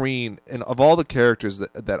Wolverine, and of all the characters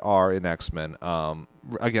that are in X-Men,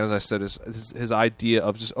 again, as I said, his idea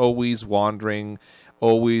of just always wandering,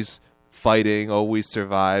 always fighting, always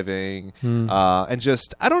surviving, and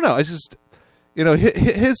just, I don't know, it's just, you know,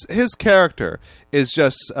 his character is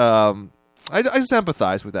just, I just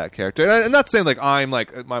empathize with that character. And I'm not saying like I'm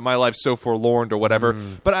like my life's so forlorn or whatever,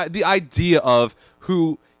 but the idea of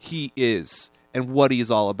who he is and what he's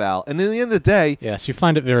all about, and in the end of the day, yes, you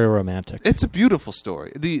find it very romantic. It's a beautiful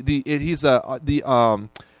story. He's the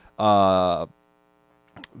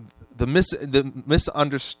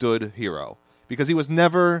misunderstood hero because he was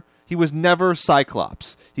never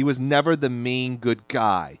Cyclops. He was never the main good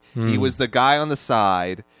guy. He was the guy on the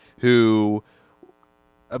side who,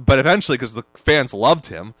 but eventually, because the fans loved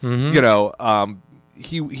him, you know,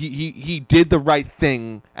 he did the right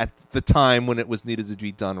thing at the time when it was needed to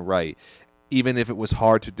be done right, even if it was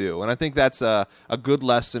hard to do. And I think that's a good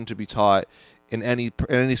lesson to be taught in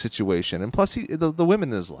any situation. And plus, the women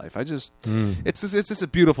in his life, it's just a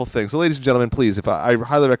beautiful thing. So, ladies and gentlemen, please, I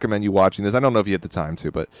highly recommend you watching this. I don't know if you had the time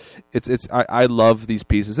to, but I love these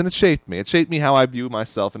pieces, and it shaped me. It shaped me how I view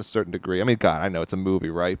myself in a certain degree. I mean, God, I know it's a movie,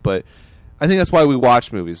 right? But I think that's why we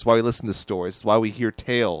watch movies. It's why we listen to stories. It's why we hear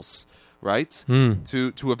tales. Right?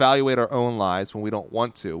 To evaluate our own lives when we don't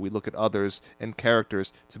want to. We look at others and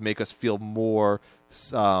characters to make us feel more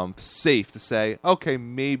safe to say, okay,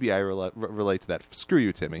 maybe I relate to that. Screw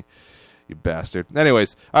you, Timmy. You bastard.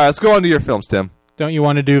 Anyways, all right, let's go on to your films, Tim. Don't you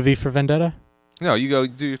want to do V for Vendetta? No, you go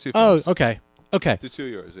do your 2 films. Oh, okay. Do 2 of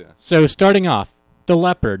yours, yeah. So starting off, The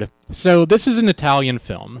Leopard. So this is an Italian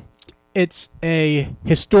film. It's a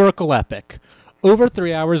historical epic. Over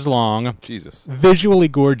 3 hours long. Jesus. Visually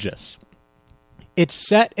gorgeous. It's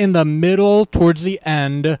set in the middle, towards the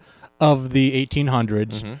end of the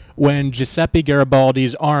 1800s, when Giuseppe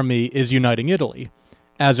Garibaldi's army is uniting Italy.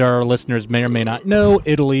 As our listeners may or may not know,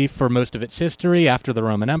 Italy, for most of its history after the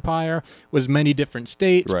Roman Empire, was many different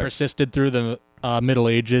states, persisted through the Middle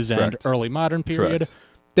Ages and early modern period. Correct.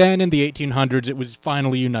 Then in the 1800s, it was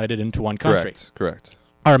finally united into one country. Correct.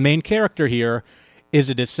 Our main character here is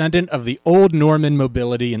a descendant of the old Norman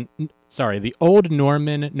nobility in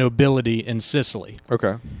Sicily.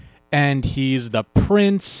 Okay. And he's the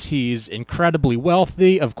prince. He's incredibly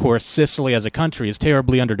wealthy. Of course, Sicily as a country is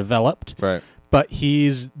terribly underdeveloped. Right. But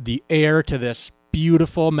he's the heir to this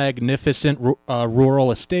beautiful, magnificent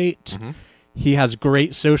rural estate. He has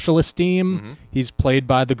great social esteem. He's played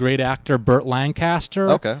by the great actor Burt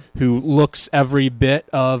Lancaster, who looks every bit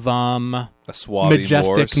of a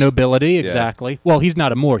majestic Moors. Nobility. Exactly. Well, he's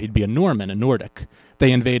not a Moor. He'd be a Norman, a Nordic.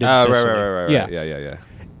 They invaded Sicily. Right. Yeah.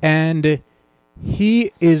 And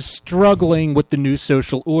he is struggling with the new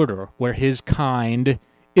social order, where his kind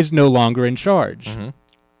is no longer in charge.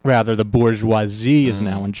 Rather, the bourgeoisie is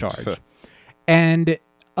now in charge. And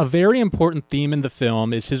a very important theme in the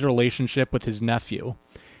film is his relationship with his nephew.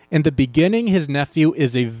 In the beginning, his nephew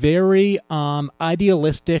is a very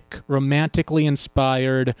idealistic, romantically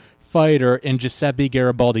inspired fighter in Giuseppe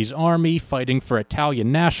Garibaldi's army, fighting for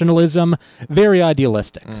Italian nationalism, very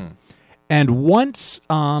idealistic. And once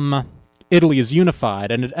Italy is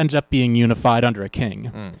unified, and it ends up being unified under a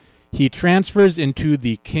king, he transfers into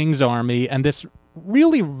the king's army, and this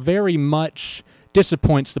really very much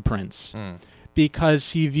disappoints the prince.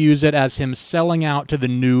 Because he views it as him selling out to the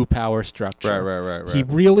new power structure. Right. He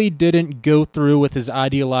really didn't go through with his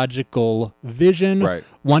ideological vision. Right.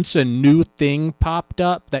 Once a new thing popped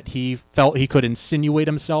up that he felt he could insinuate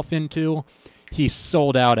himself into, he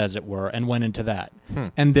sold out, as it were, and went into that.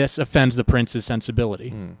 And this offends the prince's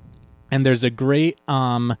sensibility. And there's a great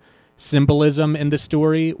symbolism in the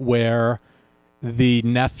story where the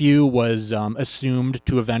nephew was assumed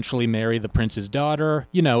to eventually marry the prince's daughter.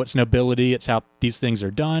 You know, it's nobility. It's how these things are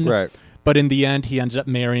done. Right. But in the end, he ends up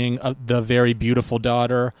marrying the very beautiful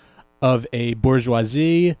daughter of a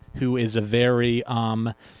bourgeoisie who is a very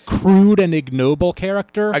crude and ignoble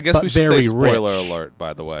character. I guess we should say spoiler alert,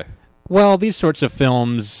 by the way. Well, these sorts of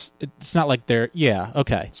films, it's not like they're... Yeah,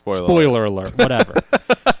 okay. Spoiler alert, whatever.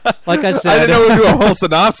 Like I said, I didn't know we'd do a whole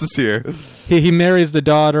synopsis here. he marries the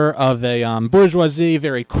daughter of a bourgeoisie,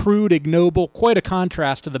 very crude, ignoble, quite a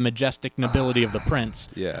contrast to the majestic nobility of the prince,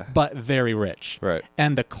 Yeah. but very rich. Right.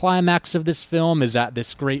 And the climax of this film is at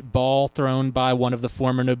this great ball thrown by one of the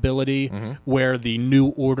former nobility where the new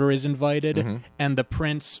order is invited, and the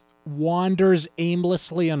prince wanders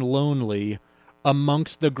aimlessly and lonely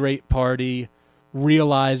amongst the great party,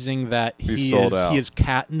 realizing that He's sold out. he is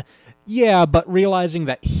Yeah, but realizing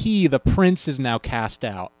that he, the prince, is now cast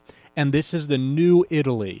out. And this is the new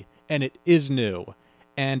Italy, and it is new.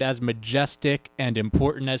 And as majestic and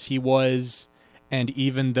important as he was, and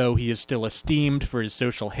even though he is still esteemed for his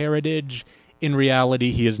social heritage, in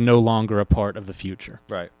reality he is no longer a part of the future.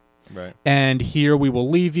 Right. And here we will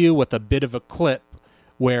leave you with a bit of a clip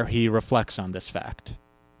where he reflects on this fact.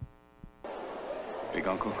 Big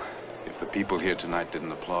Uncle, if the people here tonight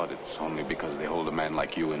didn't applaud, it's only because they hold a man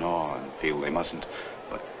like you in awe and feel they mustn't.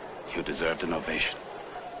 But you deserved an ovation.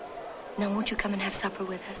 Now, won't you come and have supper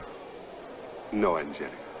with us? No,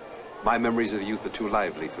 Angelica. My memories of the youth are too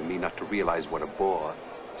lively for me not to realize what a bore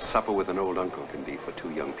supper with an old uncle can be for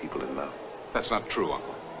two young people in love. That's not true,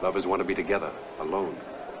 Uncle. Lovers want to be together, alone.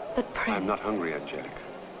 But Prince... I'm not hungry, Angelica.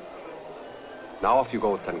 Now off you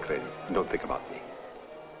go with Tancredi, and don't think about me.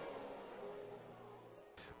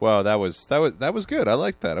 Wow, that was good. I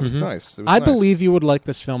liked that. It was nice. It was I nice. believe you would like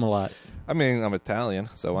this film a lot. I mean, I'm Italian,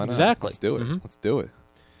 so why not? Exactly. Let's do it. Let's do it.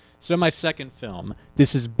 So my second film,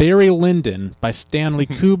 this is Barry Lyndon by Stanley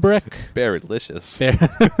Kubrick. Barry-licious.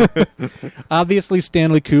 Obviously,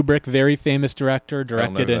 Stanley Kubrick, very famous director, I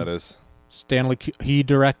don't know who that is. He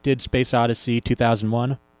directed Space Odyssey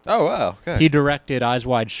 2001. Oh wow! Okay. He directed Eyes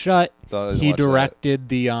Wide Shut. Thought I didn't He watch that. directed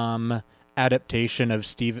the adaptation of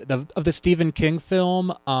the Stephen King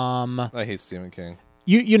film. I hate Stephen King.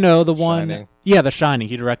 You know the one? Shining. Yeah, The Shining.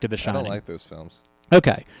 He directed The I Shining. don't like those films.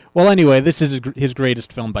 Okay. Well, anyway, this is his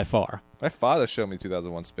greatest film by far. My father showed me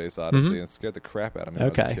 2001: Space Odyssey, and it scared the crap out of me when I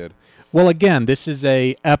was a kid. Well, again, this is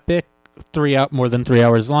a epic, more than 3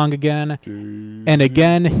 hours long again, and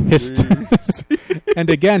again, historical.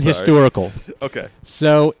 Okay.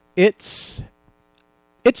 So it's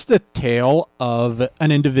the tale of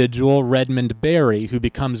an individual, Redmond Barry, who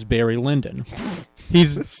becomes Barry Lyndon.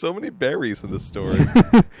 There's so many berries in this story.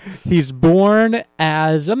 He's born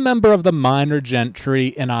as a member of the minor gentry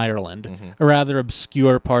in Ireland, a rather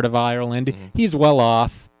obscure part of Ireland. He's well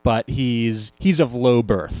off, but he's of low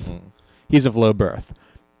birth. He's of low birth.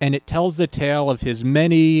 And it tells the tale of his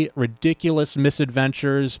many ridiculous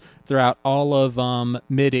misadventures throughout all of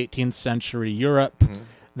mid-18th century Europe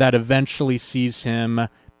that eventually sees him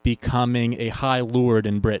becoming a high lord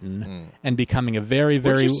in Britain and becoming a very,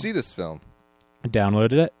 very... Where'd you see this film? I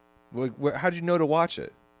downloaded it. How'd you know to watch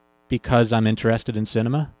it? Because I'm interested in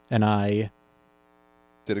cinema, and I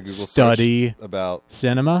Did a Google study search about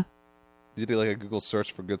cinema. You did like a Google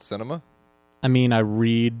search for good cinema? I mean, I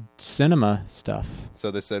read cinema stuff.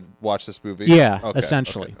 So they said, watch this movie? Yeah, Okay,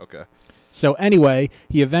 essentially. Okay. So anyway,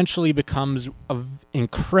 he eventually becomes an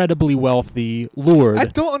incredibly wealthy lord. I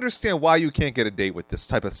don't understand why you can't get a date with this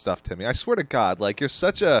type of stuff, Timmy. I swear to God, like, you're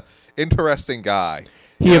such a interesting guy.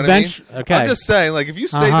 You know what I mean? Okay. I'm just saying, like, if you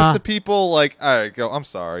say this to people, like, all right, go, I'm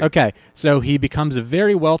sorry. Okay, so he becomes a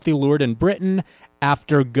very wealthy lord in Britain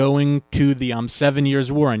after going to the 7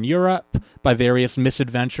 Years' War in Europe by various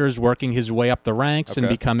misadventures, working his way up the ranks and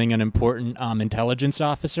becoming an important intelligence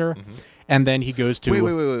officer. And then he goes to...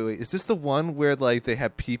 Wait. Is this the one where, like, they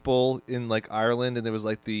have people in, like, Ireland and there was,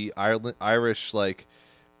 like, the Irish, like,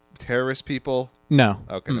 terrorist people? No.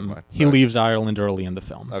 Okay, never mind. He leaves Ireland early in the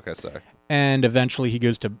film. Okay, sorry. And eventually he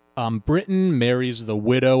goes to Britain, marries the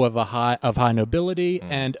widow of high nobility,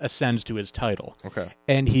 and ascends to his title. Okay.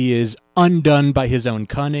 And he is undone by his own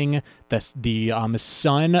cunning. The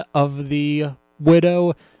son of the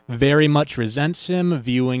widow very much resents him,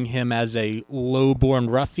 viewing him as a low-born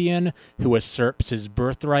ruffian who usurps his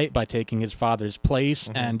birthright by taking his father's place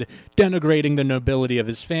and denigrating the nobility of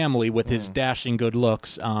his family with his dashing good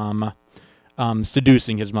looks,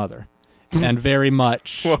 seducing his mother. And very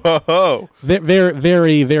much, very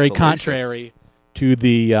contrary to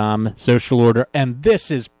the social order. And this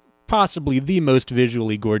is possibly the most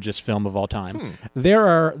visually gorgeous film of all time.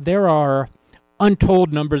 There are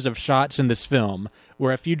untold numbers of shots in this film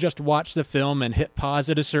where if you just watch the film and hit pause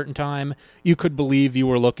at a certain time, you could believe you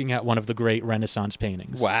were looking at one of the great Renaissance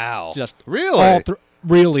paintings. Wow. Just really?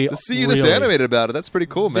 Really. To see you this animated about it, that's pretty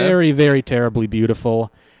cool, man. Very, very terribly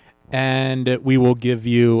beautiful. And we will give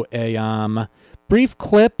you a brief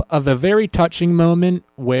clip of a very touching moment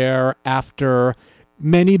where after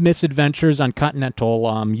many misadventures on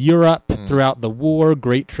continental Europe throughout the war,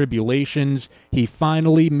 great tribulations. He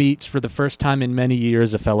finally meets, for the first time in many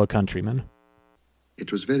years, a fellow countryman.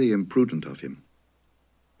 It was very imprudent of him,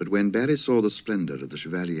 but when Barry saw the splendor of the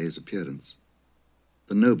Chevalier's appearance,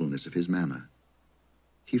 the nobleness of his manner,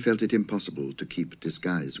 he felt it impossible to keep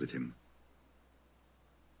disguise with him.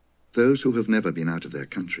 Those who have never been out of their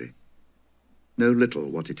country know little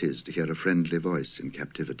what it is to hear a friendly voice in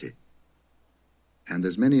captivity. And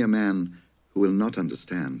there's many a man who will not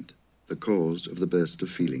understand the cause of the burst of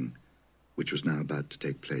feeling which was now about to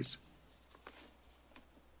take place.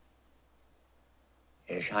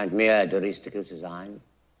 Scheint mir der Richtige zu sein.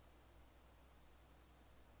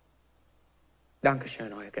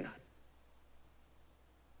 Dankeschön, Euer Gnade.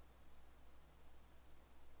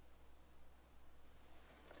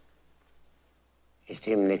 Ist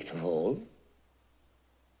ihm nicht wohl?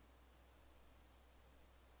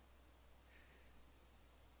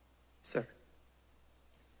 Sir,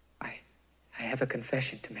 I have a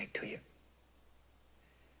confession to make to you.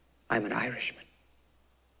 I'm an Irishman,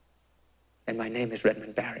 and my name is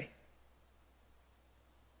Redmond Barry.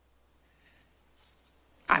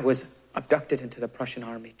 I was abducted into the Prussian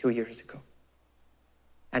army 2 years ago,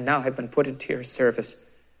 and now I've been put into your service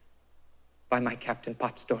by my Captain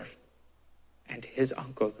Pottsdorf and his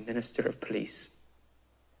uncle, the Minister of Police,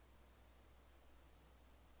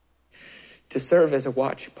 to serve as a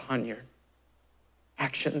watch upon your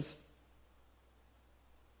actions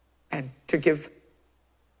and to give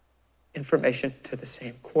information to the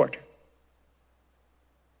same quarter.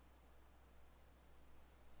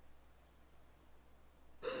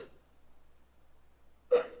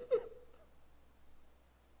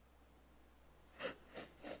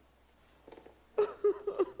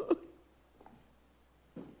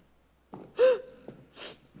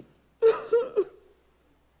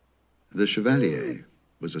 The Chevalier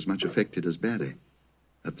was as much affected as Barry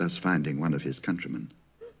at thus finding one of his countrymen.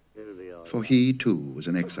 For he, too, was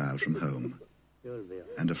an exile from home,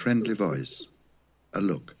 and a friendly voice, a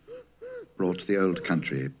look, brought the old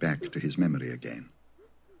country back to his memory again.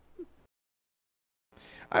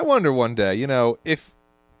 I wonder one day, if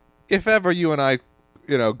ever you and I,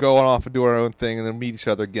 go off and do our own thing and then meet each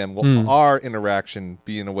other again, will our interaction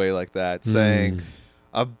be in a way like that, saying,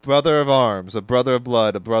 a brother of arms, a brother of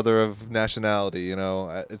blood, a brother of nationality,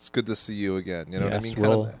 it's good to see you again. You know what I mean?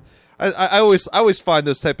 I always find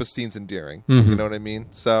those type of scenes endearing. You know what I mean?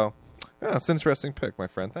 So, yeah, it's an interesting pick, my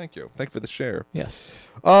friend. Thank you. Thank you for the share. Yes.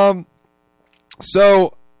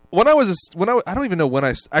 So I don't even know when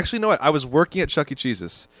I was working at Chuck E.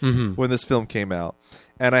 Cheese's when this film came out,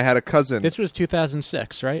 and I had a cousin. This was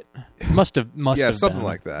 2006, right? Must have something been.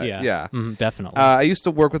 like that. Yeah. Definitely. I used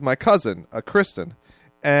to work with my cousin, Kristen,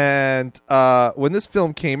 and when this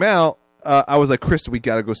film came out, I was like, Kristen, we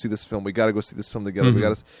got to go see this film. We got to go see this film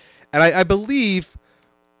together. And I believe,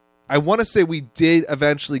 I want to say we did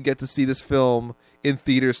eventually get to see this film in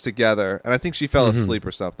theaters together, and I think she fell asleep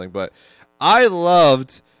or something. But I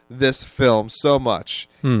loved this film so much,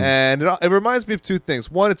 and it reminds me of two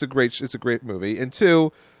things. One, it's a great movie, and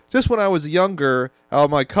two, just when I was younger,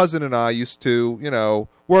 my cousin and I used to,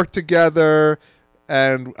 work together,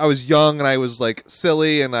 and I was young and I was like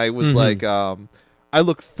silly, and I was like, I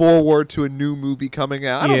look forward to a new movie coming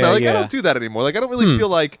out. I don't know, I don't do that anymore. I don't really feel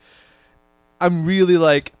like I'm really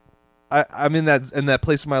I'm in that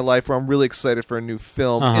place in my life where I'm really excited for a new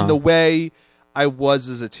film in the way I was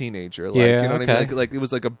as a teenager. You know what I mean? Like it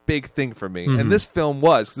was like a big thing for me. And this film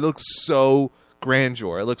was, because it looks so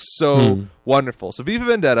grandeur. It looks so wonderful. So Viva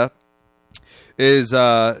Vendetta is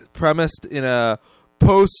premised in a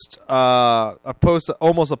post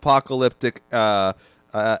almost apocalyptic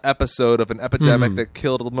episode of an epidemic that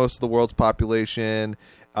killed most of the world's population.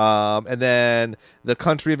 And then the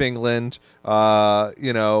country of England, for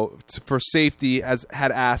safety,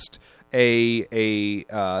 had asked a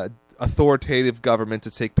authoritative government to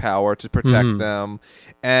take power to protect them,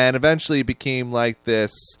 and eventually it became like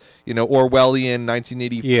this, Orwellian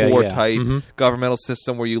 1984 type governmental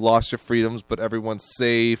system where you lost your freedoms but everyone's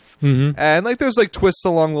safe, and there's twists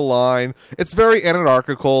along the line. It's very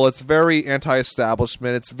anarchical. It's very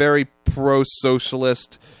anti-establishment. It's very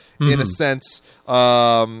pro-socialist. In a sense,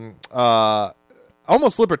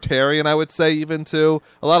 almost libertarian, I would say, even too.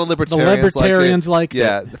 A lot of libertarians like it.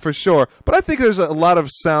 Yeah, for sure. But I think there's a lot of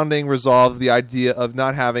sounding resolve, the idea of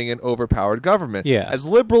not having an overpowered government. Yeah. As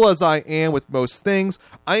liberal as I am with most things,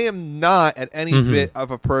 I am not at any bit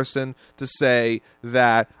of a person to say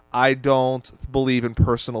that I don't believe in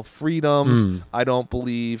personal freedoms. I don't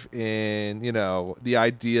believe in, the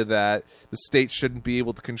idea that the state shouldn't be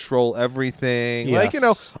able to control everything.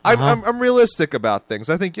 Yes. I'm realistic about things.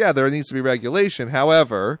 I think, there needs to be regulation.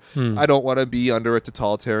 However, I don't want to be under a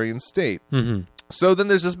totalitarian state. So then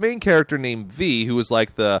there's this main character named V, who is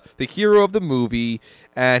like the hero of the movie,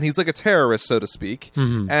 and he's like a terrorist, so to speak,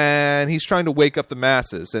 and he's trying to wake up the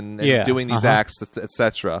masses and doing these acts,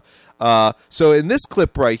 etc. So in this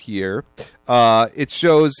clip right here, it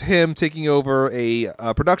shows him taking over a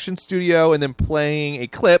production studio and then playing a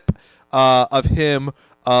clip of him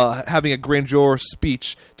having a grandeur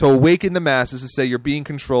speech to awaken the masses to say, you're being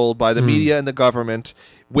controlled by the media and the government.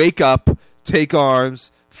 Wake up, take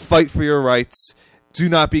arms, fight for your rights. Do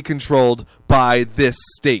not be controlled by this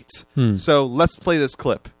state. So let's play this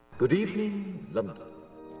clip. Good evening, London.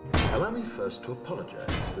 Allow me first to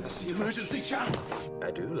apologize for this emergency channel.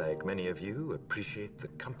 I do, like many of you, appreciate the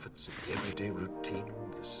comforts of the everyday routine,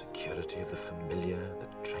 the security of the familiar,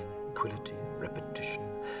 the tranquility of repetition.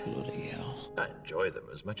 Bloody hell. I enjoy them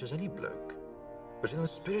as much as any bloke. But in the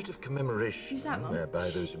spirit of commemoration, whereby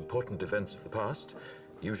those important events of the past,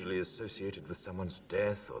 usually associated with someone's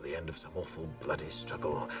death or the end of some awful bloody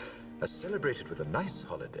struggle, are celebrated with a nice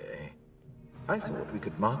holiday, I thought we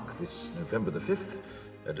could mark this November the 5th,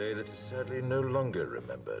 a day that is sadly no longer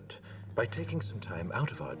remembered, by taking some time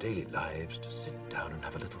out of our daily lives to sit down and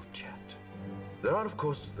have a little chat. There are, of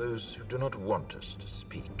course, those who do not want us to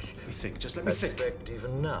speak. Let me think. I suspect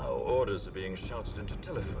even now, orders are being shouted into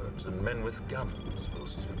telephones, and men with guns will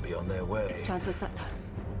soon be on their way. It's Chancellor Sutler.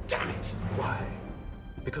 Damn it! Why?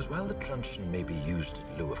 Because while the truncheon may be used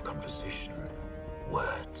in lieu of conversation,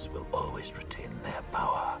 words will always retain their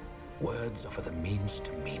power. Words offer the means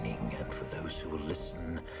to meaning, and for those who will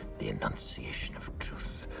listen, the enunciation of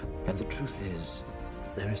truth. And the truth is,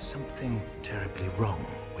 there is something terribly wrong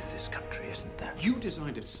with this country, isn't there? You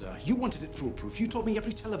designed it, sir. You wanted it foolproof. You told me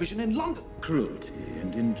every television in London. Cruelty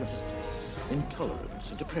and injustice,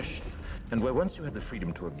 intolerance and oppression. And where once you had the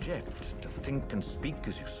freedom to object, to think and speak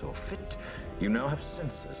as you saw fit, you now have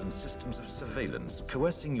censors and systems of surveillance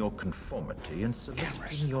coercing your conformity and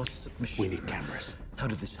soliciting your submission. We need cameras. How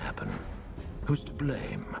did this happen? Who's to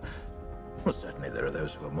blame? Well, certainly there are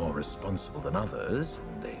those who are more responsible than others,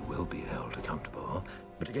 and they will be held accountable.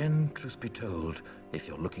 But again, truth be told, if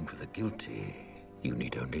you're looking for the guilty, you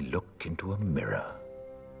need only look into a mirror.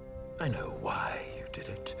 I know why you did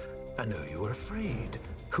it. I know you were afraid.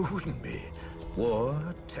 Who wouldn't be? War,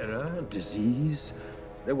 terror, disease.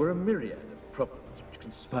 There were a myriad of problems which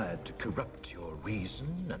conspired to corrupt your reason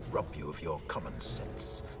and rob you of your common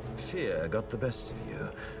sense. Fear got the best of you,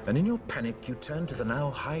 and in your panic you turned to the now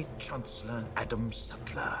High Chancellor Adam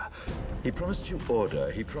Sutler. He promised you order,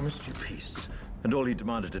 he promised you peace, and all he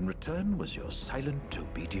demanded in return was your silent,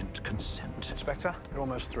 obedient consent. Inspector, you're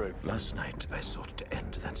almost through. Last night, I sought to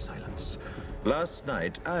end that silence. Last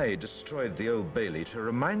night, I destroyed the Old Bailey to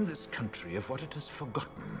remind this country of what it has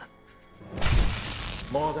forgotten.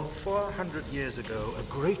 More than 400 years ago, a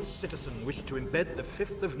great citizen wished to embed the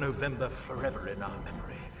 5th of November forever in our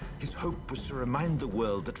memory. His hope was to remind the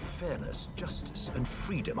world that fairness, justice, and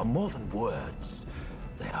freedom are more than words.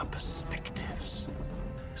 They are perspectives.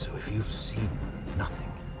 So if you've seen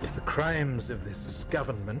nothing, if the crimes of this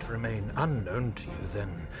government remain unknown to you, then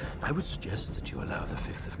I would suggest that you allow the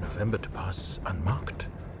 5th of November to pass unmarked.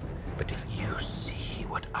 But if you see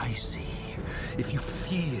what I see, if you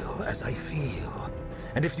feel as I feel,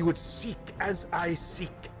 and if you would seek as I seek,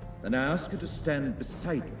 then I ask you to stand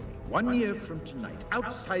beside me 1 year from tonight,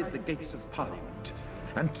 outside the gates of Parliament,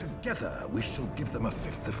 and together we shall give them a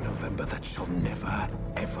 5th of November that shall never,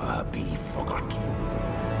 ever be forgotten.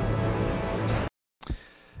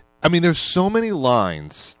 I mean, there's so many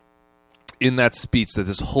lines in that speech that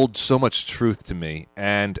just hold so much truth to me.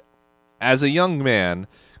 And as a young man,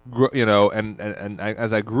 and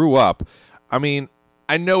as I grew up, I mean,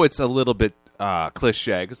 I know it's a little bit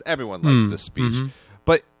cliche because everyone likes this speech,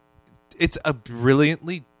 but it's a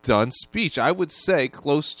brilliantly done speech. I would say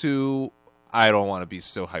close to, I don't want to be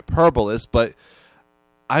so hyperbolous, but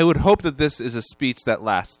I would hope that this is a speech that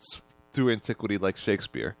lasts through antiquity like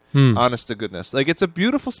Shakespeare. Honest to goodness. Like, it's a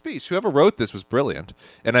beautiful speech. Whoever wrote this was brilliant.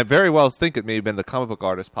 And I very well think it may have been the comic book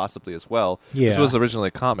artist possibly as well. Yeah. This was originally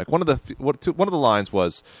a comic. One of the lines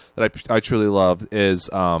was that I truly loved is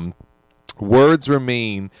words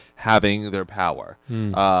remain having their power. You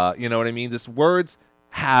know what I mean? This words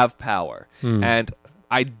have power. And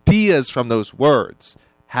ideas from those words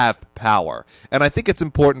have power. And I think it's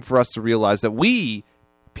important for us to realize that we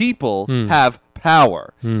people have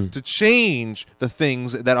power to change the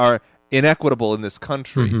things that are inequitable in this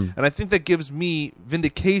country. And I think that gives me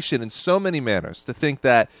vindication in so many manners to think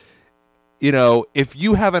that, you know, if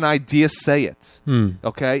you have an idea, say it.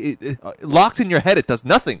 Okay? Locked in your head, it does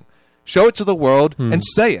nothing. Show it to the world and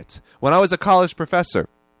say it. When I was a college professor,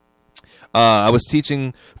 I was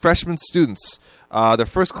teaching freshman students their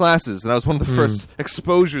first classes, and I was one of the first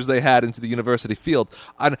exposures they had into the university field.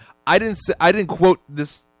 And I didn't quote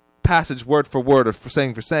this passage word for word or for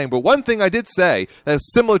saying, but one thing I did say that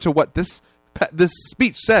is similar to what this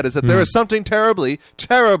speech said is that there is something terribly,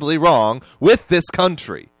 terribly wrong with this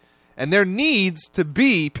country. And there needs to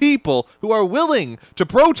be people who are willing to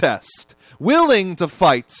protest, willing to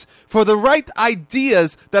fight for the right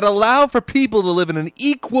ideas that allow for people to live in an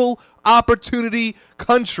equal opportunity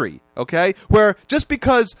country, okay? Where just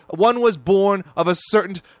because one was born of a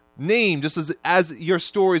certain name, just as your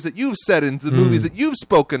stories that you've said in the movies that you've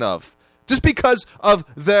spoken of, just because of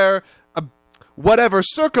their whatever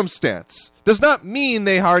circumstance, does not mean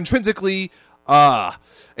they are intrinsically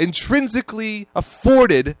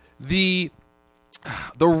afforded the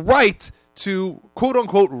right to quote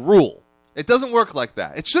unquote rule. It doesn't work like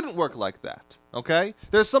that. It shouldn't work like that. Okay?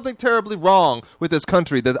 There's something terribly wrong with this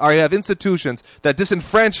country that I have institutions that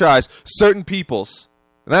disenfranchise certain peoples.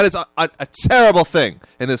 And that is a terrible thing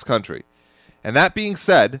in this country. And that being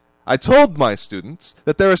said, I told my students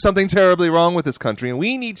that there is something terribly wrong with this country, and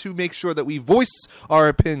we need to make sure that we voice our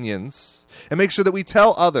opinions and make sure that we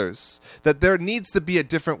tell others that there needs to be a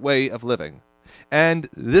different way of living. And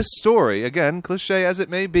this story, again, cliche as it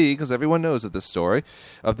may be, because everyone knows of this story,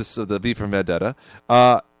 of the V for Vendetta,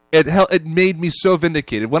 it made me so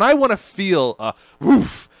vindicated. When I want to feel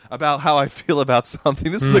woof about how I feel about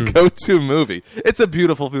something, this is a go-to movie. It's a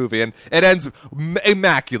beautiful movie, and it ends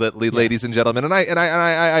immaculately, ladies and gentlemen. And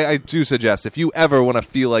I do suggest, if you ever want to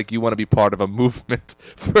feel like you want to be part of a movement,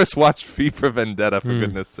 first watch V for Vendetta, for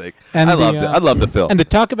goodness sake. And I loved it. I love the film. And to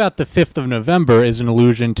talk about the 5th of November is an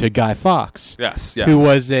allusion to Guy Fawkes. Yes. Who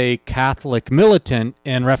was a Catholic militant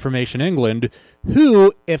in Reformation England,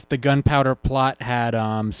 who, if the gunpowder plot had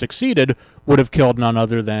succeeded, would have killed none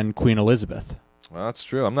other than Queen Elizabeth. Well, that's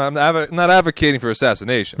true. I'm not advocating for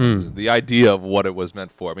assassination. The idea of what it was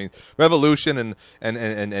meant for. I mean, revolution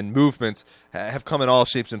and movements have come in all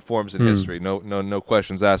shapes and forms in history. No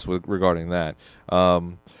questions asked regarding that.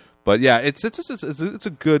 But yeah, it's a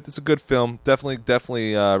good film.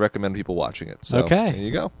 Definitely recommend people watching it. So, there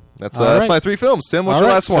you go. That's my 3 films. Tim, what's your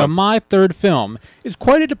last one? So my third film is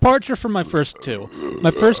quite a departure from my first 2.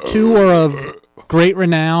 My first 2 are of great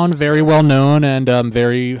renown, very well known, and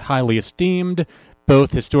very highly esteemed,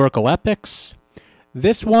 both historical epics.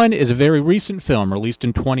 This one is a very recent film, released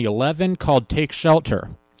in 2011, called Take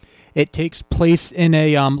Shelter. It takes place in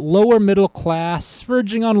a lower middle class,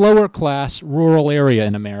 verging on lower class, rural area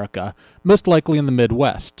in America, most likely in the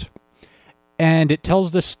Midwest. And it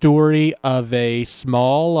tells the story of a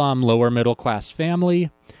small, lower middle class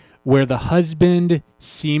family where the husband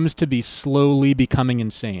seems to be slowly becoming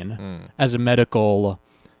insane as a medical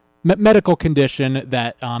condition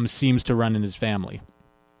that seems to run in his family.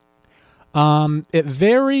 It's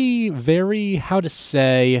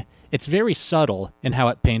very subtle in how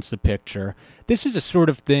it paints the picture. This is a sort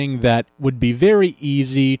of thing that would be very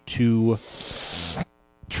easy to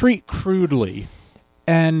treat crudely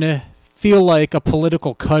and feel like a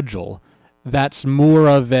political cudgel that's more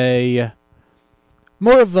of a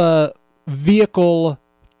vehicle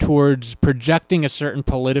towards projecting a certain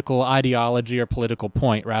political ideology or political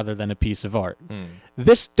point rather than a piece of art.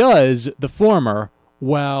 This does the former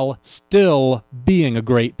while still being a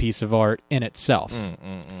great piece of art in itself.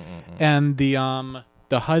 And the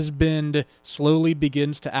husband slowly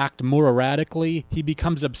begins to act more erratically. He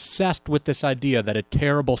becomes obsessed with this idea that a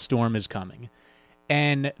terrible storm is coming,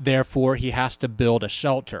 and therefore he has to build a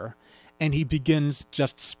shelter. And he begins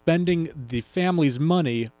just spending the family's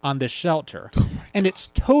money on this shelter. And it's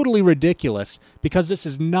totally ridiculous because this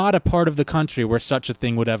is not a part of the country where such a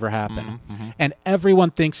thing would ever happen. And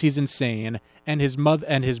everyone thinks he's insane, and his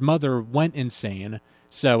mother went insane.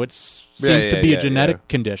 So it seems to be a genetic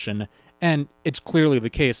condition, and it's clearly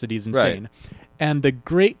the case that he's insane. Right. And the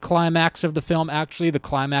great climax of the film, the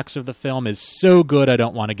climax of the film is so good I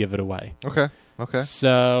don't want to give it away. Okay.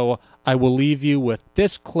 So I will leave you with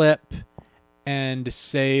this clip and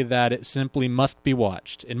say that it simply must be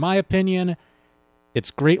watched. In my opinion,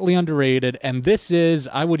 it's greatly underrated, and this is,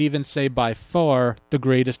 I would even say, by far the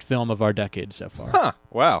greatest film of our decade so far. Huh.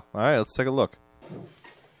 Wow. All right, let's take a look.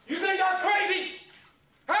 You think I'm crazy?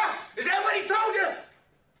 Huh? Is that what he told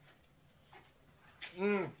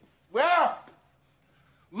you? Well,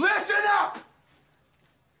 listen up!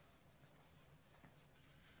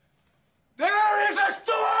 There is a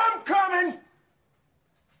storm coming!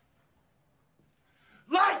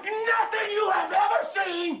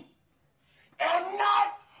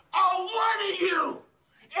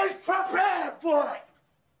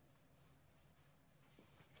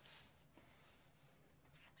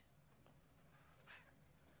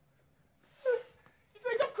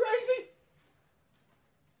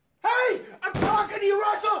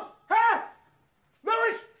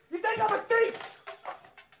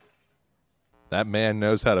 That man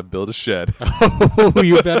knows how to build a shed. Oh,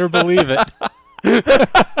 you better believe it.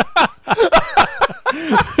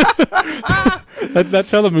 That's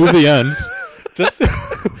how the movie ends. Just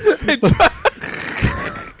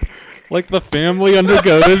like the family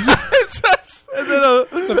undergoes.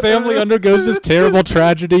 The family undergoes this terrible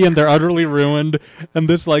tragedy, and they're utterly ruined. And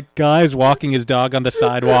this like guy's walking his dog on the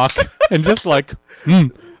sidewalk, and just like,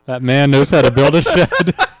 that man knows how to build a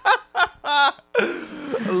shed. I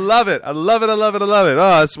love it. I love it. I love it. I love it.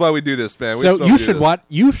 Oh, that's why we do this, man. So you should watch.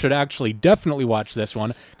 You should actually definitely watch this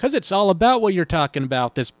one because it's all about what you're talking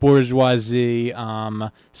about. This bourgeoisie,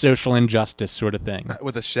 social injustice sort of thing.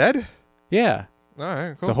 With a shed? Yeah. All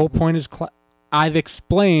right. Cool. The whole point is. I've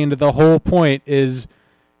explained the whole point is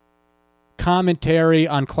commentary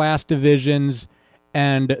on class divisions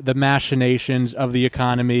and the machinations of the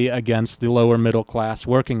economy against the lower middle class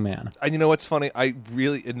working man. And you know what's funny? I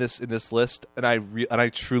really in this list, and I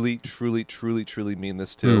truly mean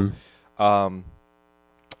this too. I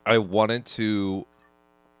wanted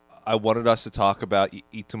us to talk about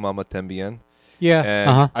Y Tu Mama Tambien. Yeah,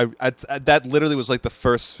 and that literally was like the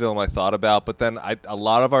first film I thought about. But then a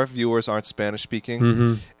lot of our viewers aren't Spanish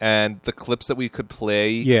speaking, and the clips that we could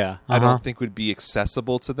play, I don't think would be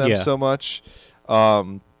accessible to them so much.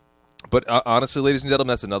 But honestly, ladies and gentlemen,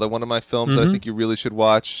 that's another one of my films that I think you really should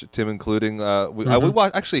watch, Tim including. I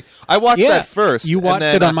watched that first. You watched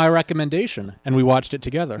it on my recommendation, and we watched it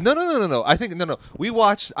together. No.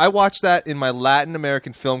 I watched that in my Latin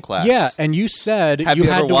American film class. Yeah, and you said Have you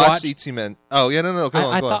ever watched E.T. Men? Oh, yeah, no. Go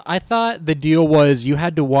on. I thought the deal was you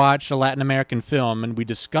had to watch a Latin American film, and we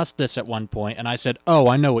discussed this at one point, and I said, "Oh,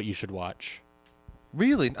 I know what you should watch."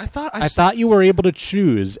 Really? I thought you were able to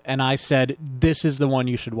choose, and I said this is the one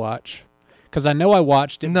you should watch because I know I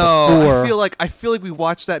watched it. before. I feel like we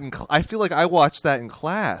watched that in. I feel like I watched that in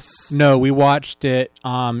class. No, we watched it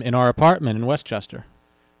in our apartment in Westchester.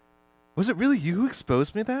 Was it really you who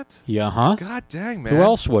exposed me to that? Yeah, huh? God dang, man! Who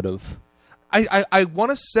else would have? I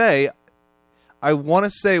want to say,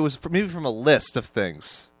 it was maybe from a list of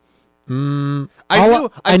things. I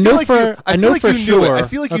feel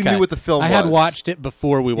like you knew what the film was. I had watched it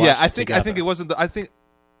before we watched it together. I think it wasn't.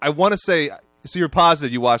 I want to say. So you're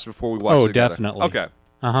positive you watched it before we watched it together? Oh, definitely. Okay.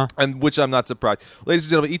 And which I'm not surprised, ladies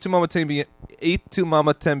and gentlemen. Y Tu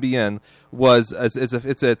Mama Tambien was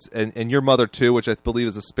and Your Mother Too, which I believe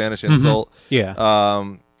is a Spanish insult. Yeah.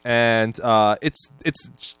 And it's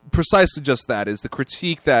precisely just that, is the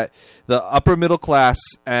critique that the upper middle class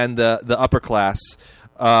and the upper class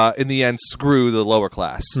in the end screw the lower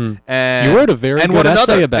class. And you wrote a very good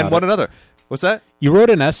essay about it. And one another. What's that? You wrote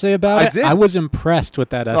an essay about it? I did. I was impressed with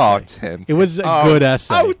that essay. Oh, Tim. It was a good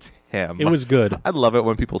essay. Oh, Tim. It was good. I love it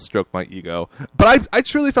when people stroke my ego. But I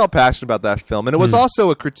truly felt passionate about that film. And it was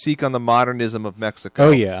also a critique on the modernism of Mexico.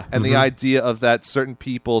 Oh, yeah. And the idea of that certain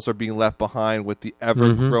peoples are being left behind with the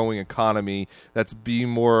ever-growing economy that's being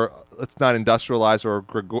more, it's not industrialized or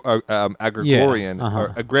agrarian,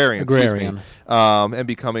 or agrarian, excuse me, and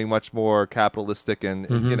becoming much more capitalistic and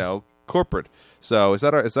corporate. So is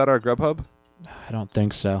that our Grubhub? I don't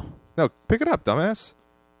think so. No, pick it up, dumbass.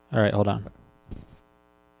 All right, hold on.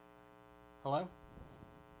 Hello?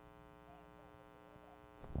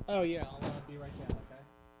 Oh, yeah, I'll be right down, okay?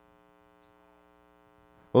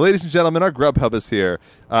 Well, ladies and gentlemen, our Grubhub is here.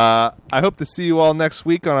 I hope to see you all next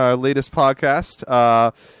week on our latest podcast.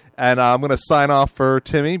 And I'm going to sign off for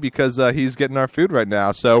Timmy because he's getting our food right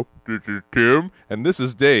now. So, this is Tim, and this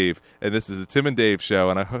is Dave, and this is the Tim and Dave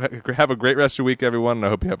Show. And I have a great rest of your week, everyone, and I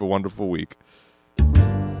hope you have a wonderful week.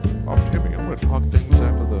 I'm Timmy. I'm going to talk things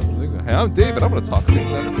after the thing. Hey, I'm Dave, and I'm going to talk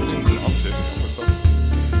things after the thing.